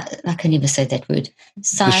I can never say that word.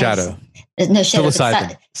 The shadow. No, shadow.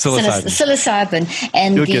 Psilocybin.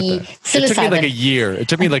 And You'll the psilocybin. It took me like a year. It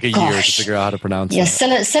took me like a year to figure out how to pronounce it. Yeah,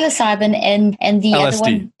 psilocybin and the LSD. other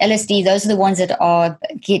one, LSD. Those are the ones that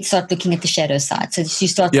start looking at the shadow side. So you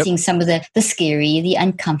start seeing some of the scary, the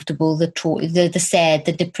uncomfortable, the sad,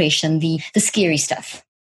 the depression, the scary stuff.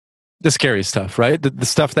 The scary stuff, right? The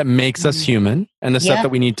stuff that makes us human, and the stuff that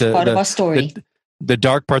we need to. Part of our story. The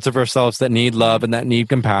dark parts of ourselves that need love and that need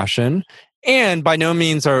compassion. And by no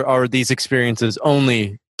means are these experiences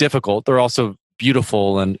only difficult. They're also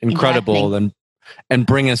beautiful and incredible and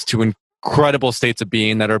bring us to incredible states of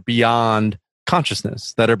being that are beyond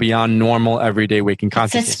consciousness, that are beyond normal everyday waking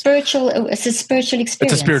consciousness. It's a spiritual experience.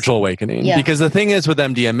 It's a spiritual awakening. Yeah. Because the thing is with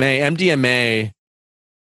MDMA,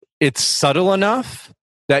 it's subtle enough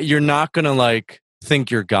that you're not going to think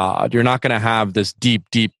you're God. You're not going to have this deep,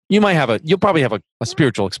 you'll probably have a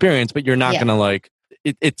spiritual experience, but you're not going to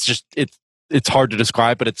it's hard to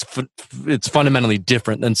describe, but it's fundamentally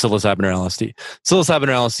different than psilocybin or LSD. Psilocybin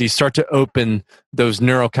or LSD start to open those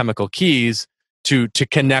neurochemical keys to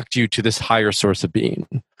connect you to this higher source of being.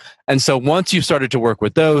 And so once you've started to work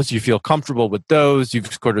with those, you feel comfortable with those,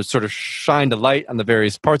 you've sort of shined a light on the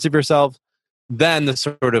various parts of yourself, then the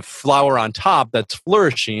sort of flower on top that's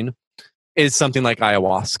flourishing is something like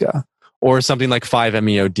ayahuasca, or something like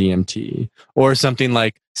 5-MeO-DMT, or something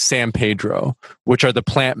like San Pedro, which are the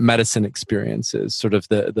plant medicine experiences, sort of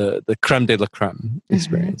the creme de la creme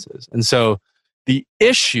experiences. And so the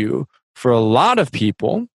issue for a lot of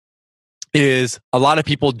people is a lot of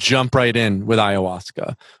people jump right in with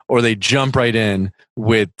ayahuasca, or they jump right in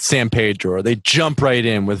with San Pedro, or they jump right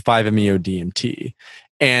in with 5-MeO-DMT.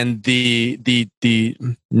 And the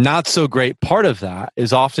not so great part of that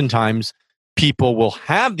is oftentimes people will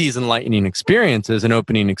have these enlightening experiences and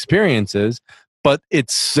opening experiences, but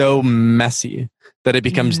it's so messy that it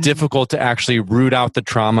becomes difficult to actually root out the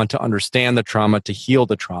trauma, to understand the trauma, to heal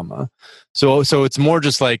the trauma. So it's more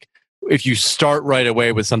just like if you start right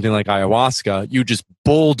away with something like ayahuasca, you just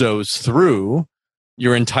bulldoze through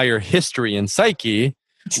your entire history and psyche,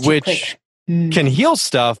 which can heal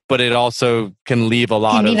stuff, but it also can leave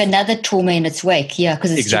another trauma in its wake. Yeah,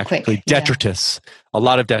 because it's too quick. Detritus, a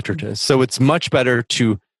lot of detritus. So it's much better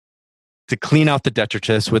to clean out the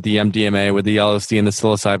detritus with the MDMA, with the LSD and the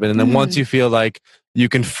psilocybin. And then once you feel like you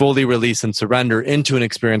can fully release and surrender into an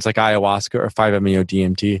experience like ayahuasca or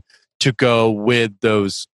 5-MeO-DMT, to go with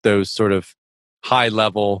those sort of high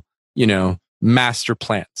level, master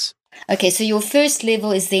plants. Okay, so your first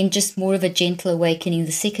level is then just more of a gentle awakening.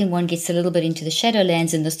 The second one gets a little bit into the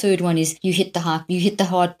shadowlands, and the third one is you hit the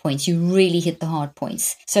hard points. You really hit the hard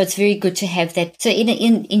points. So it's very good to have that. So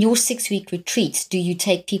in your 6-week retreat, do you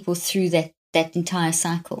take people through that entire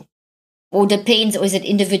cycle, or depends, or is it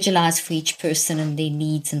individualized for each person and their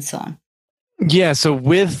needs and so on? Yeah, so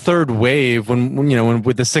with Third Wave, when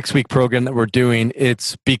with the 6-week program that we're doing,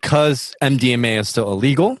 it's because MDMA is still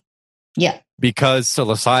illegal. Yeah. Because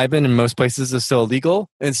psilocybin in most places is still illegal.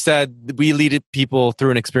 Instead, we lead people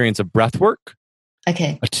through an experience of breath work.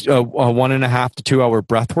 Okay. A 1.5 to 2 hour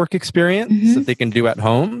breath work experience that they can do at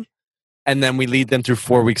home. And then we lead them through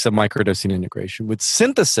 4 weeks of microdosing integration. With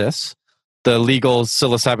Synthesis, the legal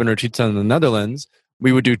psilocybin retreats in the Netherlands,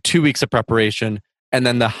 we would do 2 weeks of preparation and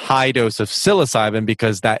then the high dose of psilocybin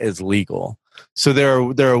because that is legal. So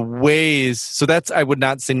there are ways. So that's, I would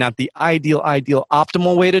not say, not the ideal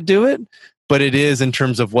optimal way to do it, but it is in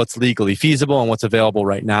terms of what's legally feasible and what's available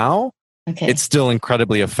right now. Okay. It's still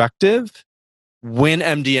incredibly effective. When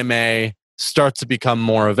MDMA starts to become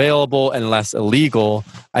more available and less illegal,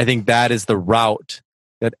 I think that is the route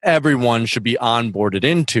that everyone should be onboarded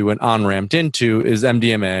into and on-ramped into, is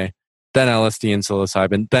MDMA, then LSD and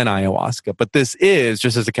psilocybin, then ayahuasca. But this is,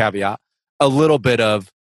 just as a caveat, a little bit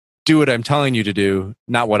of do what I'm telling you to do,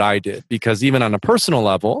 not what I did. Because even on a personal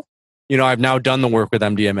level, I've now done the work with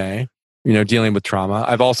MDMA, dealing with trauma.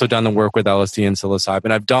 I've also done the work with LSD and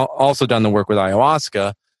psilocybin. I've also done the work with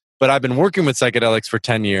ayahuasca, but I've been working with psychedelics for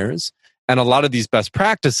 10 years. And a lot of these best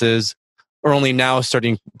practices are only now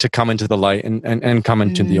starting to come into the light and come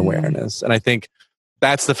into the awareness. And I think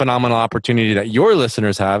that's the phenomenal opportunity that your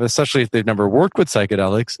listeners have, especially if they've never worked with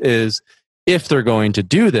psychedelics, is if they're going to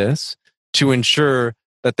do this, to ensure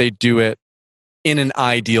that they do it in an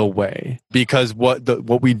ideal way. Because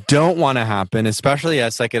what we don't want to happen, especially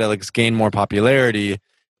as psychedelics gain more popularity,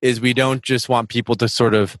 is we don't just want people to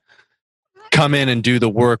sort of come in and do the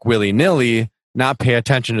work willy-nilly. not pay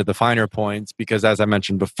attention to the finer points, because as I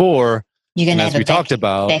mentioned before, you're going to as have we talked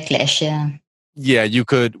about, backlash. Yeah, you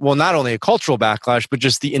could. Well, not only a cultural backlash, but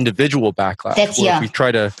just the individual backlash.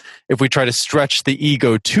 If we try to stretch the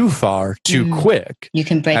ego too far, too quick, you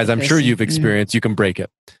can break. As I'm sure you've experienced, you can break it.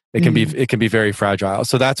 It can be very fragile.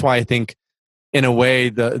 So that's why I think, in a way,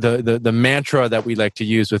 the mantra that we like to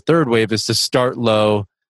use with Third Wave is to start low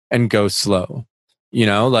and go slow.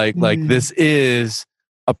 Like this is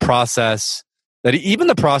a process that, even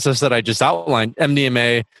the process that I just outlined,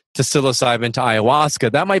 MDMA to psilocybin to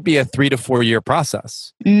ayahuasca, that might be a 3 to 4 year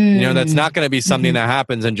process. That's not going to be something that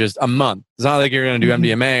happens in just a month. It's not like you're going to do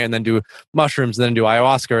MDMA and then do mushrooms and then do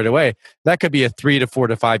ayahuasca right away. That could be a 3 to 4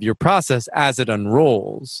 to 5 year process as it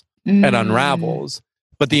unrolls and unravels.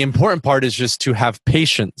 But the important part is just to have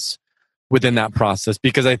patience within that process,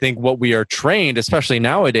 because I think what we are trained, especially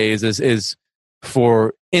nowadays, is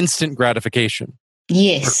for instant gratification.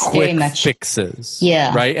 Yes, for quick very much. Fixes.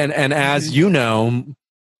 Yeah. Right. And as you know,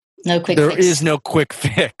 there is no quick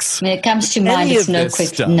fix. When it comes to mind, it's no quick.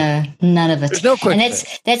 Stuff. No, none of it. There's no quick. And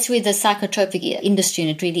that's where the psychotropic industry,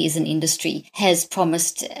 and it really is an industry, has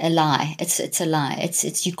promised a lie. It's a lie.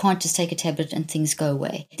 It's you can't just take a tablet and things go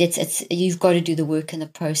away. It's you've got to do the work and the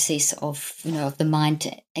process of of the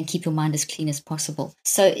mind, and keep your mind as clean as possible.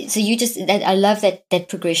 So you just I love that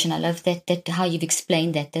progression. I love that how you've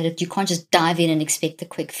explained that you can't just dive in and expect a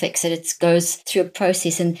quick fix. That it goes through a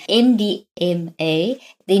process. And MDMA.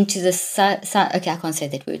 Into the okay, I can't say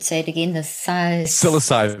that word. Say it again.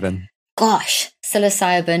 Psilocybin. Gosh,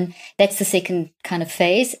 psilocybin. That's the second kind of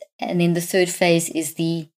phase, and then the third phase is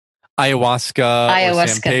the ayahuasca. Or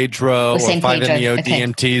San Pedro, or 5-MeO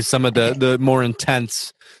DMT. Some of the more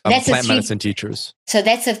intense plant medicine teachers. So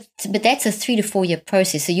that's a 3 to 4 year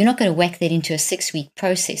process. So you're not going to whack that into a 6-week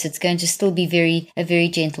process. It's going to still be a very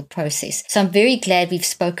gentle process. So I'm very glad we've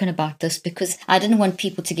spoken about this, because I didn't want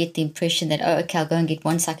people to get the impression that, okay, I'll go and get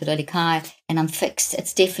one psychedelic high and I'm fixed.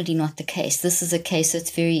 It's definitely not the case. This is a case.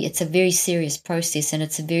 It's a very serious process, and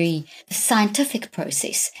it's a very scientific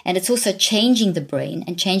process. And it's also changing the brain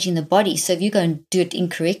and changing the body. So if you go and do it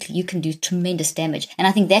incorrectly, you can do tremendous damage. And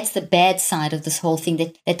I think that's the bad side of this whole thing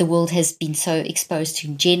that the world has been so exposed to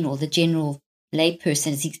in general. The general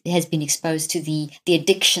layperson has been exposed to the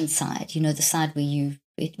addiction side, the side where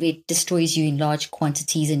it destroys you in large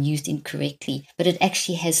quantities and used incorrectly. But it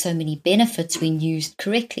actually has so many benefits when used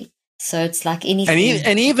correctly. So it's like anything.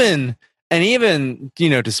 And even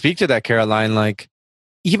to speak to that, Caroline, like,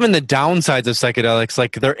 even the downsides of psychedelics,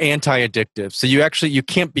 like, they're anti-addictive. So you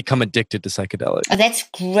can't become addicted to psychedelics. Oh, that's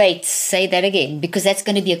great. Say that again, because that's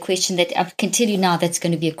going to be a question that I can tell you now, that's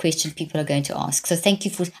going to be a question people are going to ask. So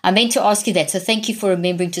I meant to ask you that. So thank you for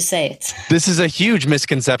remembering to say it. This is a huge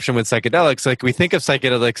misconception with psychedelics. Like, we think of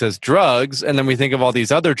psychedelics as drugs, and then we think of all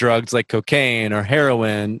these other drugs like cocaine or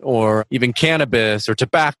heroin or even cannabis or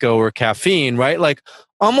tobacco or caffeine, right? Like,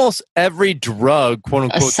 almost every drug, quote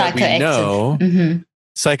unquote, that we know,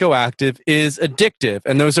 psychoactive, is addictive.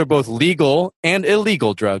 And those are both legal and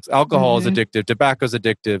illegal drugs. Alcohol is addictive, tobacco is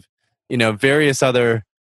addictive, various other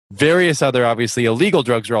obviously illegal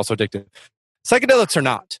drugs are also addictive. Psychedelics are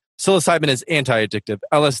not. Psilocybin is anti-addictive.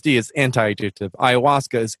 LSD is anti-addictive.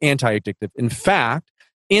 Ayahuasca is anti-addictive. In fact,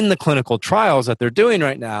 in the clinical trials that they're doing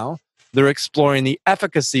right now, they're exploring the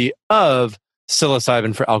efficacy of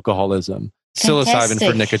psilocybin for alcoholism. Psilocybin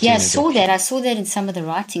for nicotine. Yeah, I saw that in some of the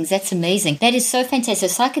writings. That's amazing. That is so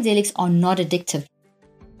fantastic. Psychedelics are not addictive.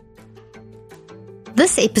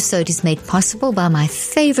 This episode is made possible by my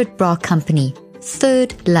favorite bra company,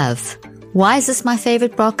 Third Love. Why is this my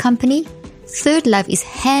favorite bra company? Third Love is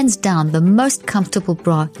hands down the most comfortable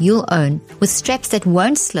bra you'll own, with straps that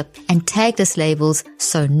won't slip and tagless labels,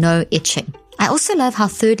 so no itching. I also love how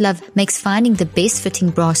Third Love makes finding the best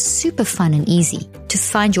fitting bra super fun and easy. To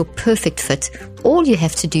find your perfect fit, all you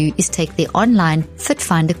have to do is take their online Fit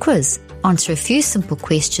Finder quiz. Answer a few simple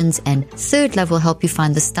questions, and Third Love will help you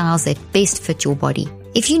find the styles that best fit your body.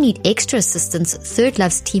 If you need extra assistance, Third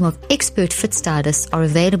Love's team of expert fit stylists are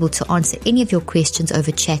available to answer any of your questions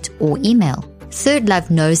over chat or email. Third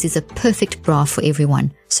Love knows there's a perfect bra for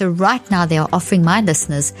everyone. So right now they are offering my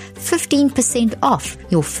listeners 15% off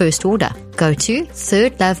your first order. Go to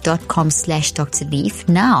thirdlove.com/Dr. Leaf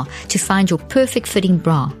now to find your perfect fitting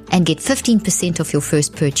bra and get 15% off your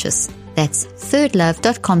first purchase. That's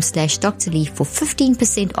thirdlove.com/Dr. Leaf for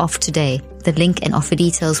 15% off today. The link and offer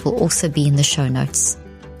details will also be in the show notes.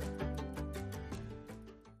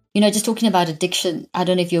 Just talking about addiction, I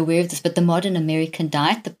don't know if you're aware of this, but the modern American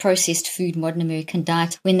diet, the processed food modern American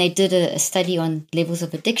diet, when they did a study on levels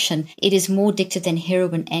of addiction, it is more addictive than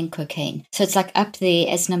heroin and cocaine. So it's like up there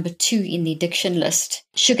as number 2 in the addiction list.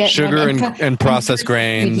 Sugar and processed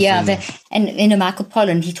grains. Yeah, and Michael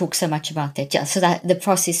Pollan, he talks so much about that. Yeah, so that the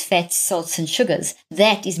processed fats, salts, and sugars,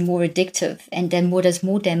 that is more addictive and then does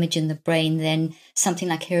more damage in the brain than something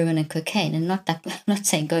like heroin and cocaine. And I'm not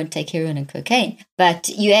saying go and take heroin and cocaine, but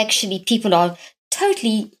people are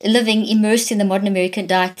totally living immersed in the modern American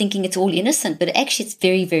diet thinking it's all innocent, but actually it's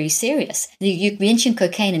very, very serious. You mention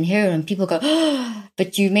cocaine and heroin, people go, oh,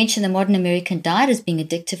 but you mention the modern American diet as being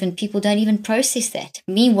addictive and people don't even process that.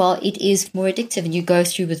 Meanwhile, it is more addictive and you go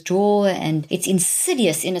through withdrawal and it's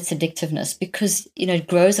insidious in its addictiveness because, it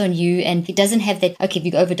grows on you and it doesn't have that, okay, if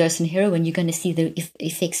you overdose on heroin, you're going to see the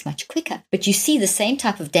effects much quicker. But you see the same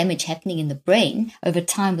type of damage happening in the brain over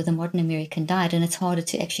time with the modern American diet and it's harder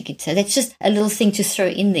to actually get to. That's just a little thing to throw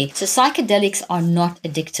in there. So psychedelics are not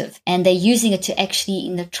addictive and they're using it to actually,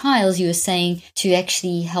 in the trials you were saying, to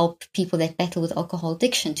actually help people that battle with alcohol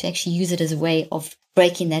addiction, to actually use it as a way of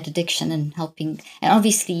breaking that addiction and helping. And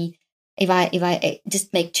obviously, if I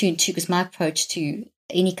just make 2 and 2, because my approach to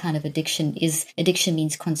any kind of addiction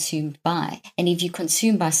means consumed by. And if you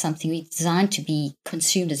consume by something, we're designed to be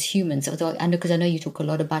consumed as humans. Although because I know you talk a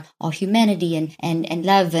lot about our humanity and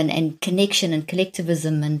love and connection and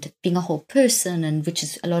collectivism and being a whole person, and which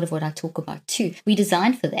is a lot of what I talk about too. We're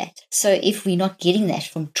designed for that. So if we're not getting that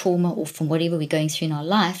from trauma or from whatever we're going through in our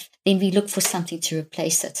life, then we look for something to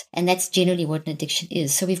replace it. And that's generally what an addiction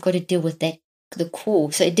is. So we've got to deal with that, the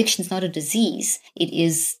core. So addiction is not a disease. It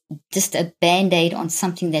is just a band-aid on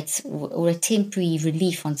something or a temporary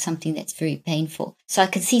relief on something that's very painful. So I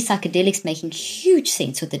can see psychedelics making huge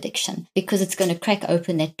sense with addiction because it's going to crack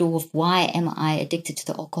open that door of why am I addicted to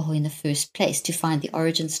the alcohol in the first place, to find the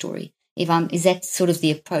origin story. Is that sort of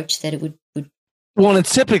the approach that it would? Well,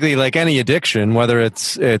 it's typically like any addiction, whether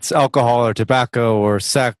it's alcohol or tobacco or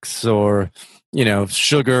sex or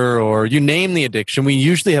sugar, or you name the addiction. We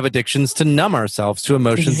usually have addictions to numb ourselves to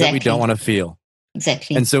emotions that we don't want to feel.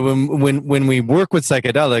 Exactly. And so when we work with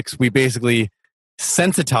psychedelics, we basically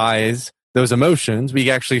sensitize those emotions. We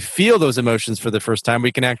actually feel those emotions for the first time.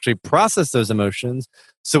 We can actually process those emotions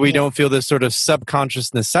so we don't feel this sort of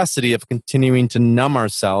subconscious necessity of continuing to numb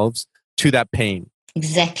ourselves to that pain.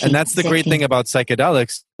 Exactly. And that's the great thing about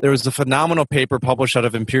psychedelics. There was a phenomenal paper published out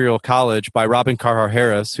of Imperial College by Robin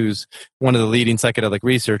Carhart-Harris, who's one of the leading psychedelic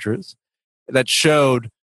researchers, that showed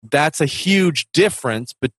that's a huge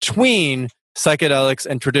difference between psychedelics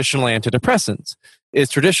and traditional antidepressants. Is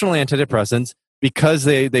traditional antidepressants, because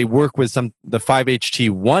they work with the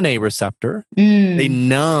 5-HT1A receptor, they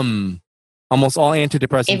numb. Almost all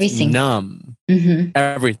antidepressants numb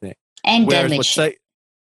everything. And damage.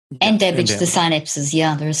 Damage the synapses,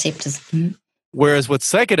 the receptors. Mm-hmm. Whereas what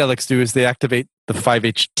psychedelics do is they activate the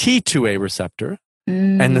 5-HT2A receptor.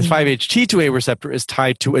 And the 5-HT2A receptor is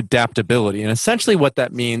tied to adaptability. And essentially what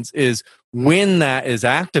that means is when that is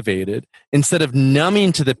activated, instead of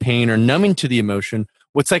numbing to the pain or numbing to the emotion,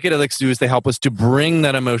 what psychedelics do is they help us to bring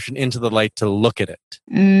that emotion into the light, to look at it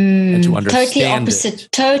and to understand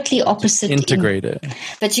Totally opposite. Integrate it.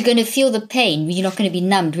 But you're going to feel the pain. You're not going to be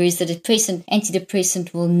numbed. Whereas the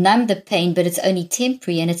antidepressant will numb the pain, but it's only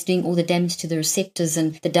temporary and it's doing all the damage to the receptors,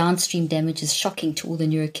 and the downstream damage is shocking to all the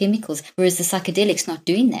neurochemicals. Whereas the psychedelic's not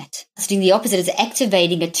doing that. It's doing the opposite. It's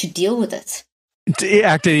activating it to deal with it.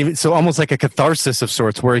 Activating, so almost like a catharsis of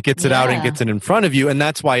sorts, where it gets it out and gets it in front of you. And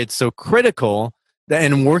that's why it's so critical that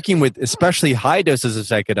in working with especially high doses of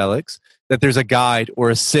psychedelics, that there's a guide or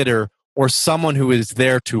a sitter or someone who is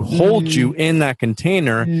there to hold you in that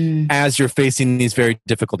container as you're facing these very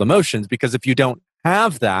difficult emotions. Because if you don't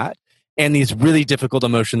have that and these really difficult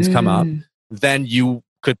emotions come up, then you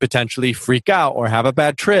could potentially freak out or have a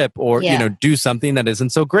bad trip or do something that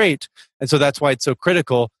isn't so great. And so that's why it's so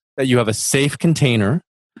critical that you have a safe container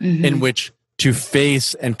in which to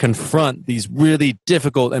face and confront these really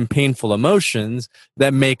difficult and painful emotions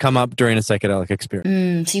that may come up during a psychedelic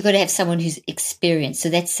experience. So you've got to have someone who's experienced. So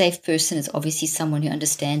that safe person is obviously someone who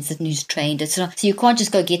understands it and who's trained it. So you can't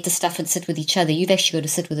just go get the stuff and sit with each other. You've actually got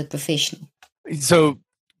to sit with a professional. So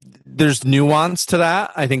there's nuance to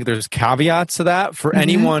that. I think there's caveats to that. For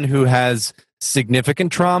anyone who has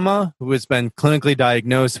significant trauma, who has been clinically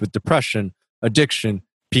diagnosed with depression, addiction,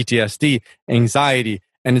 PTSD, anxiety,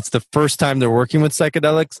 and it's the first time they're working with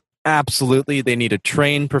psychedelics, absolutely, they need a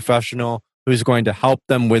trained professional who's going to help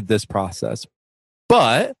them with this process.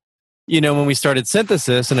 But, when we started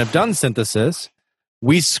Synthesis and have done Synthesis,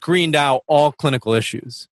 we screened out all clinical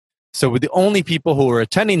issues. So with the only people who were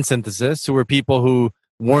attending Synthesis, who were people who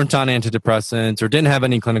weren't on antidepressants or didn't have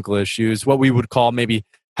any clinical issues, what we would call maybe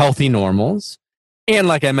healthy normals. And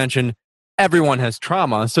like I mentioned, everyone has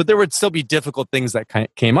trauma. So there would still be difficult things that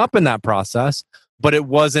came up in that process, but it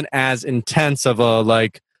wasn't as intense of a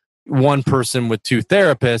like one person with 2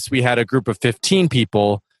 therapists. We had a group of 15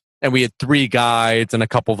 people and we had 3 guides and a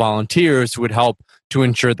couple volunteers who would help to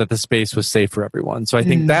ensure that the space was safe for everyone. So I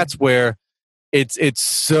think that's where it's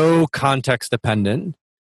so context dependent.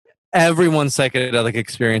 Everyone's psychedelic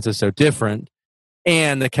experience is so different.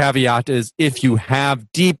 And the caveat is if you have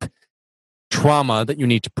deep trauma that you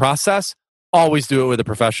need to process, always do it with a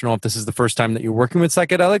professional if this is the first time that you're working with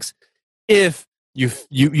psychedelics. If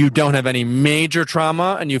you don't have any major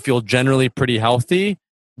trauma and you feel generally pretty healthy,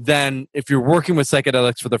 then if you're working with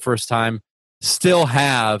psychedelics for the first time, still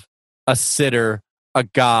have a sitter, a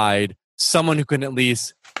guide, someone who can at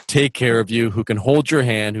least take care of you, who can hold your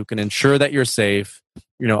hand, who can ensure that you're safe.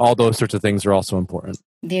 All those sorts of things are also important.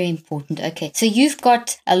 Very important. Okay. So you've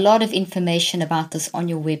got a lot of information about this on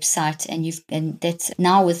your website and that's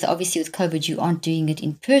now with COVID, you aren't doing it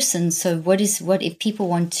in person. So what if people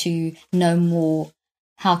want to know more,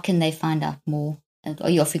 how can they find out more?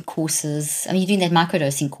 Are you offering courses? I mean, you're doing that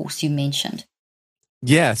microdosing course you mentioned.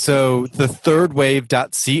 Yeah. So the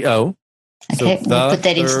thirdwave.co. Okay. So we'll put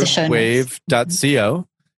that into the show notes. Thirdwave.co.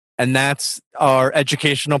 And that's our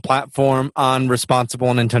educational platform on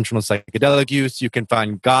responsible and intentional psychedelic use. You can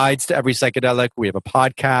find guides to every psychedelic. We have a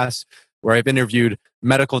podcast where I've interviewed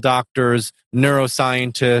medical doctors,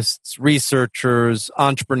 neuroscientists, researchers,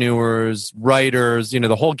 entrepreneurs, writers,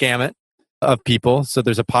 the whole gamut of people. So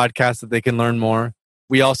there's a podcast that they can learn more.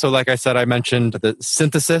 We also, like I said, I mentioned the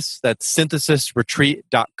Synthesis. That's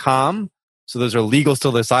synthesisretreat.com. So those are legal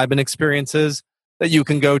psilocybin experiences that you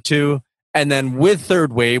can go to. And then with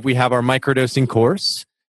Third Wave, we have our microdosing course,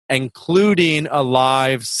 including a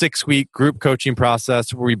live 6-week group coaching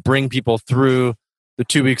process where we bring people through the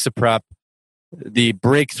 2 weeks of prep, the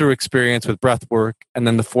breakthrough experience with breath work, and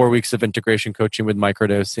then the 4 weeks of integration coaching with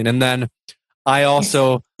microdosing. And then I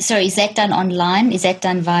also... Sorry, is that done online? Is that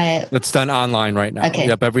done via... That's done online right now. Okay.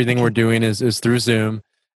 Yep, everything we're doing is through Zoom.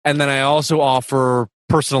 And then I also offer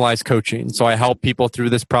personalized coaching. So I help people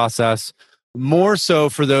through this process, more so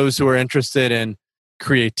for those who are interested in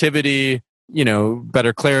creativity,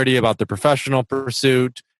 better clarity about their professional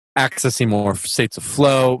pursuit, accessing more states of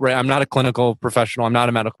flow. Right? I'm not a clinical professional. I'm not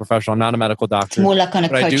a medical professional. I'm not a medical doctor. It's more like on a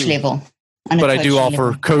coach level. But I do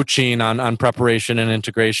offer coaching on preparation and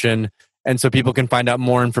integration. And so people can find out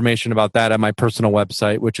more information about that at my personal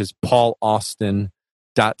website, which is paulaustin.co.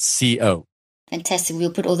 Fantastic.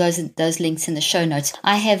 We'll put all those links in the show notes.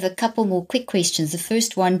 I have a couple more quick questions. The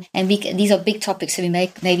first one, and these are big topics, so we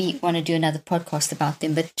maybe want to do another podcast about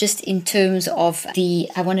them, but just in terms of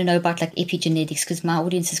I want to know about like epigenetics, because my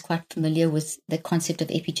audience is quite familiar with the concept of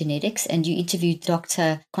epigenetics, and you interviewed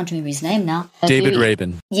Dr. Can't remember his name now. David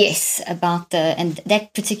Rabin. Yes, and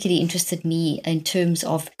that particularly interested me in terms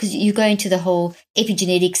of, because you go into the whole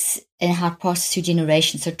epigenetics and how it passes through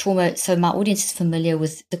generations. So trauma, so my audience is familiar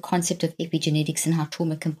with the concept of epigenetics and how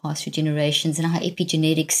trauma can pass through generations, and how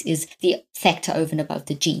epigenetics is the factor over and above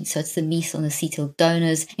the gene. So it's the methyl and acetyl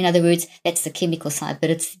donors. In other words, that's the chemical side, but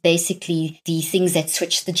it's basically the things that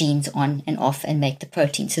switch the genes on and off and make the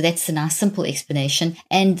protein. So that's a nice simple explanation.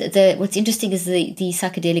 And what's interesting is the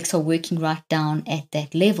psychedelics are working right down at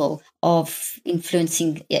that level of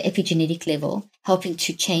influencing epigenetic level, helping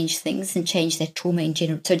to change things and change that trauma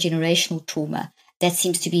so generational trauma. That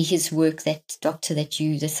seems to be his work, the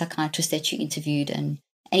psychiatrist that you interviewed. And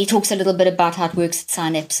he talks a little bit about how it works at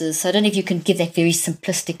synapses. So I don't know if you can give that very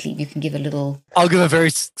simplistically. You can give a little... I'll give a very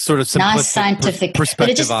sort of simplistic nice scientific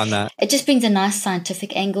perspective on that. It just brings a nice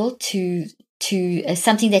scientific angle to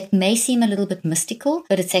something that may seem a little bit mystical,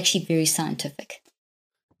 but it's actually very scientific.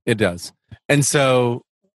 It does. And so...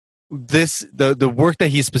 the work that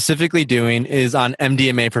he's specifically doing is on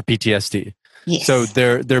MDMA for PTSD. Yes. So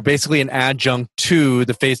they're basically an adjunct to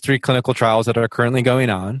the phase 3 clinical trials that are currently going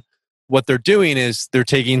on. What they're doing is they're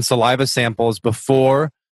taking saliva samples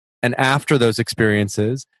before and after those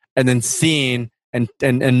experiences, and then seeing and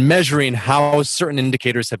measuring how certain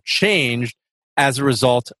indicators have changed as a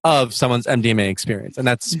result of someone's MDMA experience. And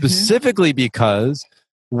that's specifically because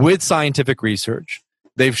with scientific research,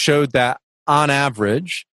 they've showed that on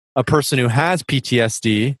average, a person who has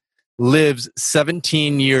PTSD lives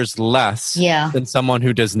 17 years less than someone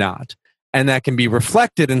who does not. And that can be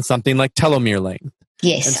reflected in something like telomere length.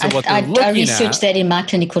 Yes, so I researched that in my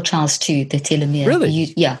clinical trials too, the telomere.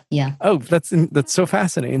 Really? Yeah. Oh, that's so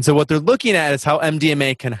fascinating. So what they're looking at is how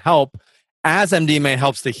MDMA can help. As MDMA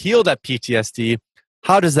helps to heal that PTSD,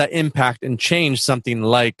 how does that impact and change something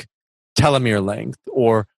like telomere length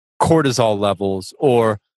or cortisol levels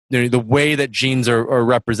or the way that genes are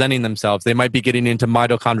representing themselves. They might be getting into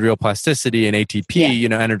mitochondrial plasticity and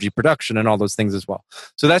ATP, energy production and all those things as well.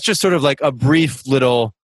 So that's just sort of like a brief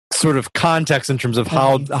little sort of context in terms of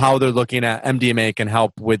how they're looking at MDMA can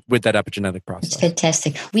help with that epigenetic process. It's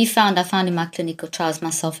fantastic. I found in my clinical trials,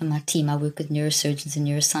 myself and my team, I work with neurosurgeons and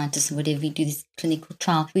neuroscientists, and whatever we do this clinical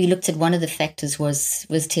trial, we looked at one of the factors was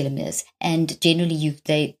telomeres. And generally,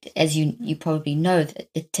 as you probably know,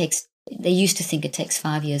 they used to think it takes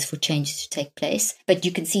 5 years for changes to take place, but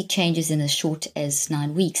you can see changes in as short as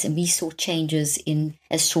 9 weeks. And we saw changes in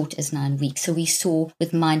as short as 9 weeks. So we saw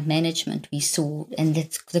with mind management, and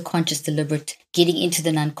that's the conscious, deliberate getting into the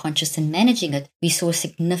unconscious and managing it, we saw a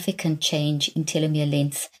significant change in telomere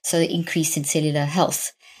length. So the increase in cellular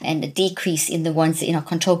health. And a decrease in the ones in our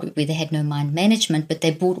control group where they had no mind management, but they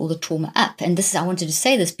brought all the trauma up. And I wanted to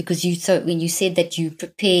say this because when you said that you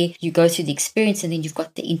prepare, you go through the experience and then you've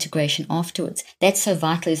got the integration afterwards. That's so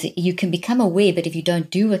vital, is that you can become aware, but if you don't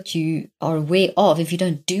do what you are aware of, if you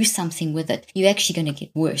don't do something with it, you're actually going to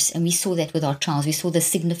get worse. And we saw that with our trials. We saw the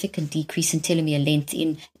significant decrease in telomere length.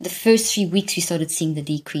 In the first 3 weeks, we started seeing the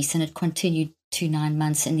decrease, and it continued to 9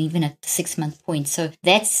 months and even at the 6-month point. So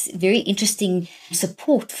that's very interesting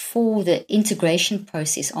support for the integration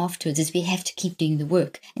process afterwards, is we have to keep doing the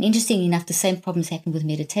work. And interestingly enough, the same problems happen with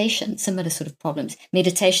meditation, similar sort of problems.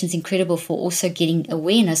 Meditation is incredible for also getting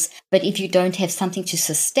awareness, but if you don't have something to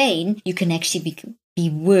sustain, you can actually be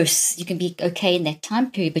worse. You can be okay in that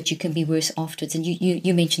time period, but you can be worse afterwards. And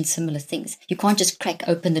you mentioned similar things. You can't just crack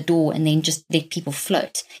open the door and then just let people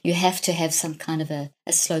float. You have to have some kind of a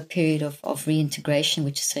slow period of reintegration,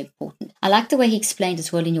 which is so important. I like the way he explained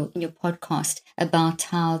as well in your podcast about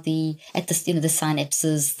how the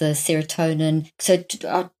synapses, the serotonin, so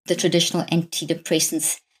the traditional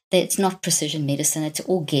antidepressants, it's not precision medicine, it's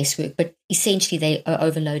all guesswork, but essentially they are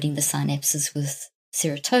overloading the synapses with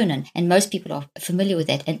serotonin, and most people are familiar with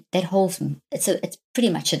that, and that whole it's pretty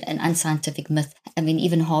much an unscientific myth. I mean,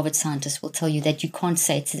 even Harvard scientists will tell you that you can't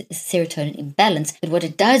say it's a serotonin imbalance, but what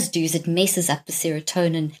it does do is it messes up the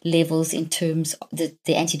serotonin levels in terms of the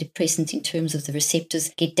antidepressants, in terms of the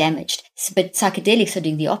receptors get damaged. But psychedelics are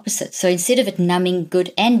doing the opposite. So instead of it numbing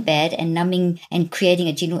good and bad and numbing and creating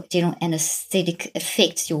a general anesthetic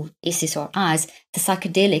effect, your SSRIs, the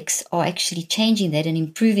psychedelics are actually changing that and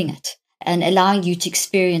improving it, and allowing you to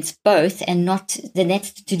experience both, and not. Then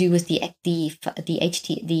that's to do with what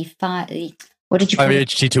did you call it?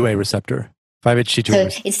 5-HT2A receptor.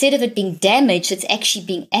 5-HT2A. So instead of it being damaged, it's actually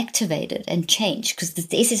being activated and changed, because the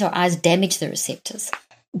SSRIs damage the receptors.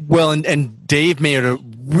 Well, and Dave made a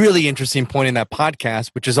really interesting point in that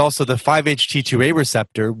podcast, which is also the 5-HT2A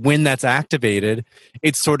receptor. When that's activated,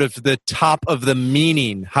 it's sort of the top of the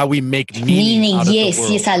meaning, how we make meaning out of the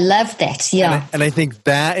world. Yes, I love that. Yeah. And I think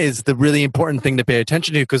that is the really important thing to pay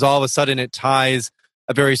attention to, because all of a sudden it ties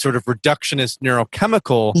a very sort of reductionist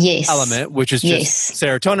neurochemical element, which is just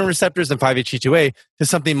serotonin receptors and 5-HT2A, to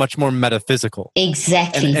something much more metaphysical.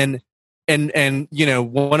 Exactly. And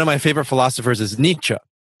one of my favorite philosophers is Nietzsche.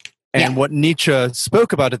 And what Nietzsche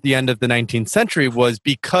spoke about at the end of the 19th century was,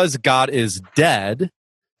 because God is dead,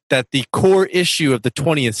 that the core issue of the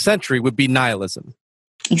 20th century would be nihilism.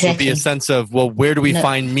 Exactly. It would be a sense of, well, where do we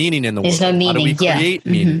find meaning in the world? No meaning. How do we create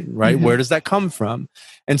meaning, right? Mm-hmm. Where does that come from?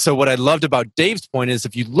 And so what I loved about Dave's point is,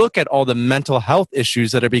 if you look at all the mental health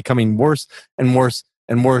issues that are becoming worse and worse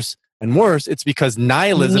and worse and worse, it's because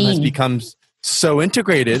nihilism has become so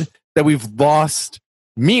integrated that we've lost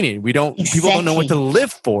meaning. People don't know what to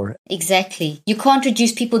live for. Exactly. You can't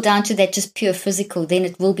reduce people down to that just pure physical. Then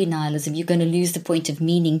it will be nihilism. You're going to lose the point of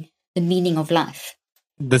meaning, the meaning of life.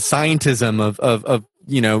 The scientism of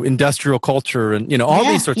industrial culture and, all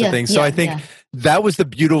these sorts of things. So I think that was the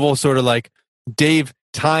beautiful sort of like Dave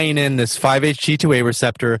tying in this 5-HT2A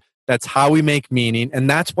receptor. That's how we make meaning. And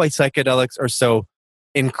that's why psychedelics are so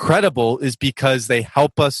incredible, is because they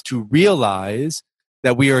help us to realize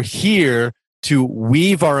that we are here to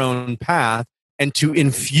weave our own path and to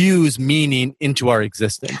infuse meaning into our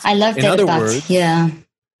existence. I love that. In other words,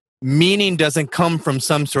 meaning doesn't come from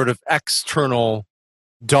some sort of external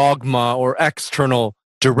dogma or external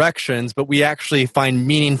directions, but we actually find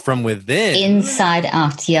meaning from within. Inside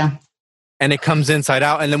out, And it comes inside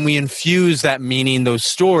out, and then we infuse that meaning, those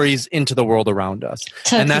stories, into the world around us.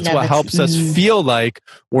 Totally, and that's what helps us feel like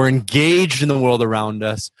we're engaged in the world around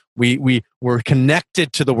us. We're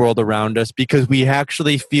connected to the world around us, because we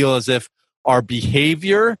actually feel as if our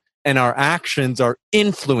behavior and our actions are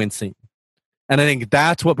influencing. And I think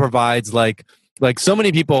that's what provides like so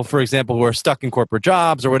many people, for example, who are stuck in corporate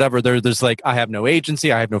jobs or whatever, there's like, I have no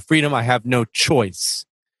agency, I have no freedom, I have no choice.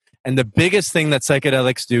 And the biggest thing that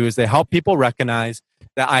psychedelics do is they help people recognize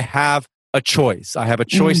that I have a choice. I have a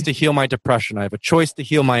choice to heal my depression. I have a choice to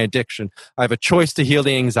heal my addiction. I have a choice to heal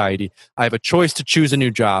the anxiety. I have a choice to choose a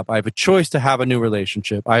new job. I have a choice to have a new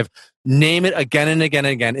relationship. Name it again and again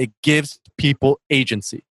and again. It gives people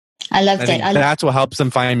agency. I love that. That's what helps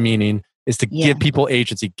them find meaning, is to give people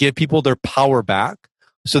agency, give people their power back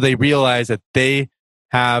so they realize that they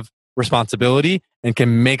have responsibility and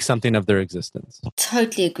can make something of their existence.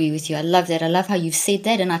 Totally agree with you. I love that. I love how you've said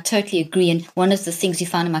that, and I totally agree. And one of the things we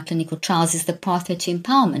found in my clinical trials is the pathway to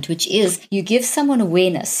empowerment, which is you give someone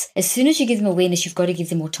awareness. As soon as you give them awareness, you've got to give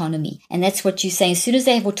them autonomy. And that's what you're saying. As soon as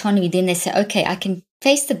they have autonomy, then they say, okay, I can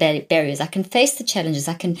face the barriers. I can face the challenges.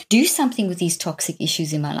 I can do something with these toxic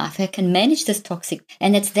issues in my life. I can manage this toxic.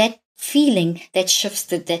 And it's that feeling that shifts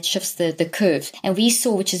the curve. And we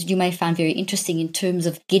saw, which is you may find very interesting in terms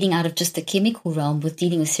of getting out of just the chemical realm with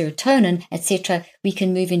dealing with serotonin, etc. We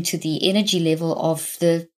can move into the energy level of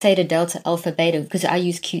the theta, delta, alpha, beta, because I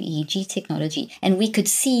use QEEG technology. And we could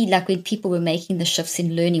see, like, when people were making the shifts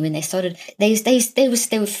in learning, when they started, they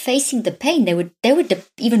were facing the pain. They were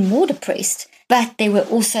even more depressed, but they were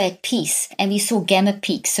also at peace. And we saw gamma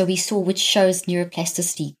peaks. So we saw, which shows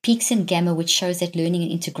neuroplasticity, peaks in gamma, which shows that learning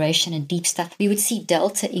and integration and deep stuff. We would see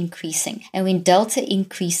delta increasing. And when delta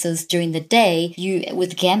increases during the day,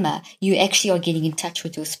 with gamma, you actually are getting in touch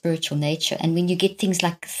with your spiritual nature. And when you get things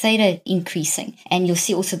like theta increasing, and you'll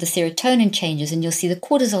see also the serotonin changes, and you'll see the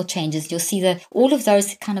cortisol changes, you'll see all of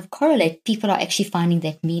those kind of correlate, people are actually finding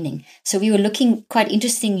that meaning. So we were looking quite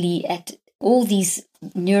interestingly at all these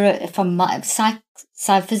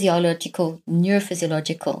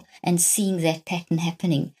neurophysiological, and seeing that pattern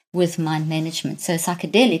happening with mind management. So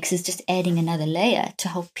psychedelics is just adding another layer to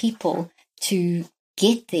help people to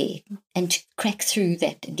get there and to crack through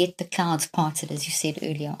that, get the clouds parted, as you said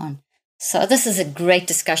earlier on. So this is a great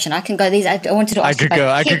discussion. I can go these. I wanted to ask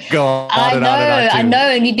I could go on and on and on too. I know,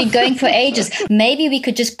 and we've been going for ages. Maybe we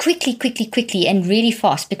could just quickly, and really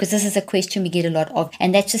fast, because this is a question we get a lot of,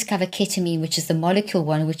 and that's just cover ketamine, which is the molecule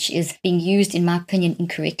one, which is being used, in my opinion,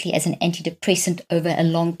 incorrectly as an antidepressant over a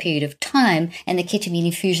long period of time, and the ketamine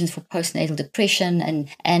infusions for postnatal depression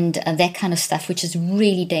and that kind of stuff, which is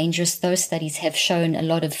really dangerous. Those studies have shown a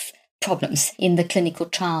lot of problems in the clinical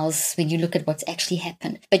trials when you look at what's actually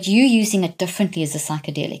happened. But you using it differently as a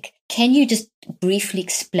psychedelic. Can you just briefly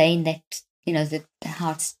explain that, how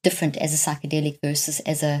it's different as a psychedelic versus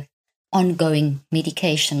as a ongoing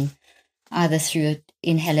medication, either through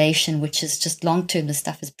inhalation, which is just long-term, the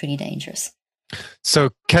stuff is pretty dangerous. So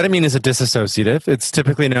ketamine is a dissociative. It's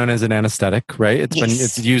typically known as an anesthetic, right?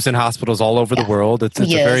 It's used in hospitals all over the world. It's a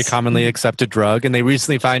very commonly accepted drug. And they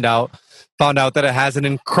recently found out that it has an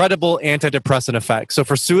incredible antidepressant effect. So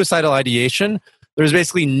for suicidal ideation, there's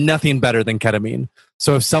basically nothing better than ketamine.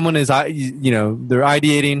 So if someone is, they're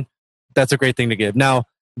ideating, that's a great thing to give. Now,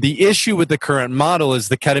 the issue with the current model is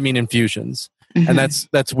the ketamine infusions. Mm-hmm. And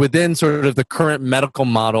that's within sort of the current medical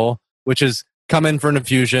model, which is come in for an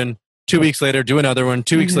infusion, 2 weeks later, do another one,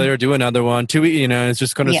 2 weeks later, do another one, it's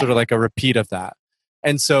just going to sort of like a repeat of that.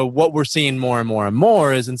 And so what we're seeing more and more and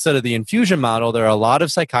more is, instead of the infusion model, there are a lot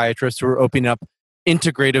of psychiatrists who are opening up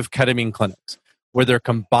integrative ketamine clinics where they're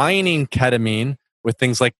combining ketamine with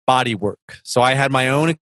things like body work. So I had my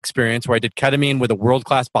own experience where I did ketamine with a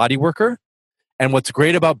world-class body worker. And what's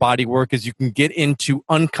great about body work is you can get into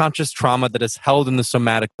unconscious trauma that is held in the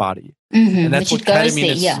somatic body. Mm-hmm, and that's what ketamine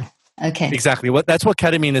is. Yeah. Okay. Exactly. That's what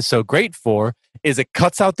ketamine is so great for, is it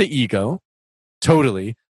cuts out the ego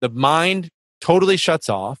totally. The mind totally shuts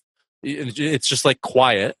off. It's just like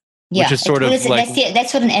quiet, which is sort of like...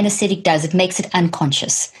 That's what an anesthetic does. It makes it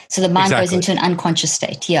unconscious. So the mind goes into an unconscious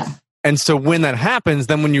state. Yeah. And so when that happens,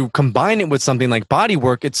 then when you combine it with something like body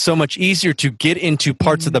work, it's so much easier to get into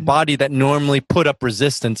parts of the body that normally put up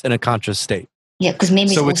resistance in a conscious state. Yeah, because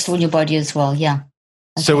memory is also in your body as well. Yeah.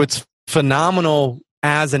 Okay. So it's phenomenal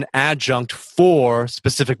as an adjunct for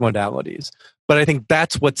specific modalities. But I think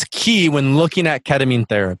that's what's key when looking at ketamine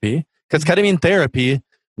therapy. Because ketamine therapy,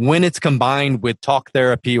 when it's combined with talk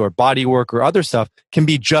therapy or body work or other stuff, can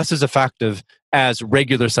be just as effective as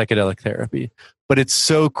regular psychedelic therapy. But it's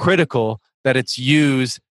so critical that it's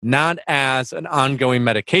used not as an ongoing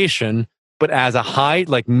medication, but as a high,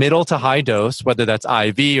 like middle to high dose, whether that's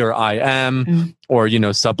IV or IM or,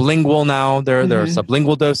 sublingual now. There are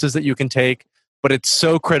sublingual doses that you can take. But it's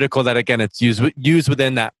so critical that, again, it's used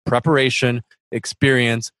within that preparation,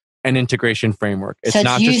 experience, and integration framework. It's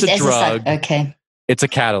not just a drug. it's a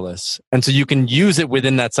catalyst. And so you can use it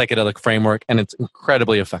within that psychedelic framework, and it's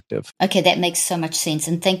incredibly effective. Okay, that makes so much sense.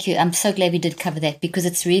 And thank you. I'm so glad we did cover that, because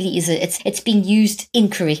it's really it's being used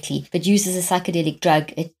incorrectly, but used as a psychedelic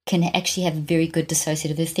drug, it can actually have a very good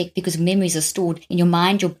dissociative effect, because memories are stored in your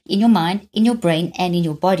mind, in your brain, and in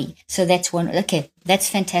your body. So that's one. Okay, that's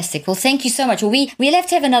fantastic. Well, thank you so much. Well, we'll have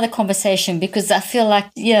to have another conversation, because I feel like,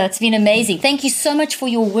 it's been amazing. Thank you so much for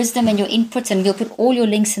your wisdom and your input, and we'll put all your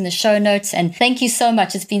links in the show notes. And thank you so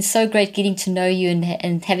much. It's been so great getting to know you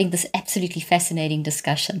and having this absolutely fascinating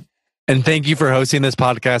discussion. And thank you for hosting this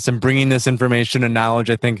podcast and bringing this information and knowledge.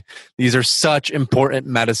 I think these are such important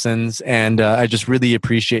medicines, and I just really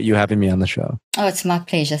appreciate you having me on the show. Oh, it's my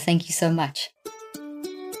pleasure. Thank you so much.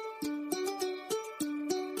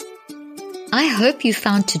 I hope you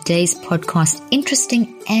found today's podcast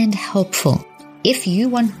interesting and helpful. If you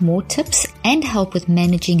want more tips and help with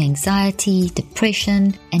managing anxiety,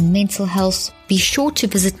 depression, and mental health, be sure to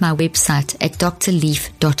visit my website at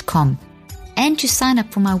drleaf.com. and to sign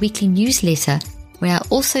up for my weekly newsletter, where I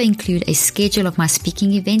also include a schedule of my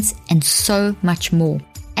speaking events and so much more.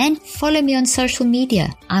 And follow me on social media.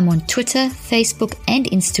 I'm on Twitter, Facebook, and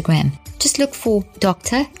Instagram. Just look for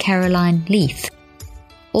Dr. Caroline Leaf.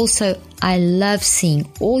 Also, I love seeing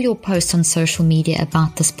all your posts on social media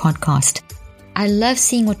about this podcast. I love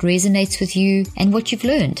seeing what resonates with you and what you've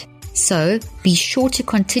learned. So be sure to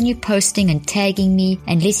continue posting and tagging me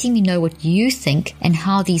and letting me know what you think and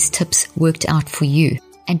how these tips worked out for you.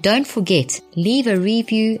 And don't forget, leave a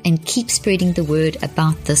review and keep spreading the word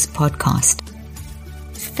about this podcast.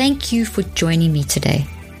 Thank you for joining me today.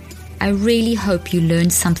 I really hope you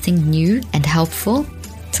learned something new and helpful.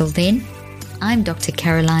 Till then, I'm Dr.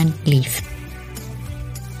 Caroline Leaf.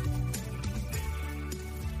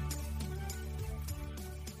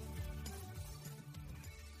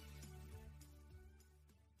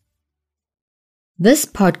 This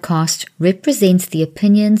podcast represents the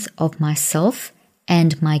opinions of myself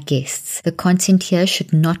and my guests. The content here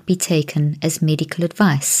should not be taken as medical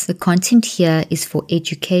advice. The content here is for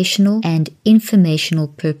educational and informational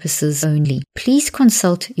purposes only. Please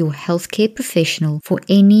consult your healthcare professional for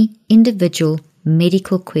any individual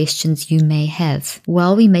medical questions you may have.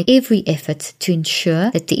 While we make every effort to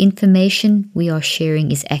ensure that the information we are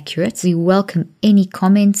sharing is accurate, we welcome any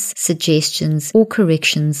comments, suggestions, or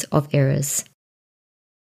corrections of errors.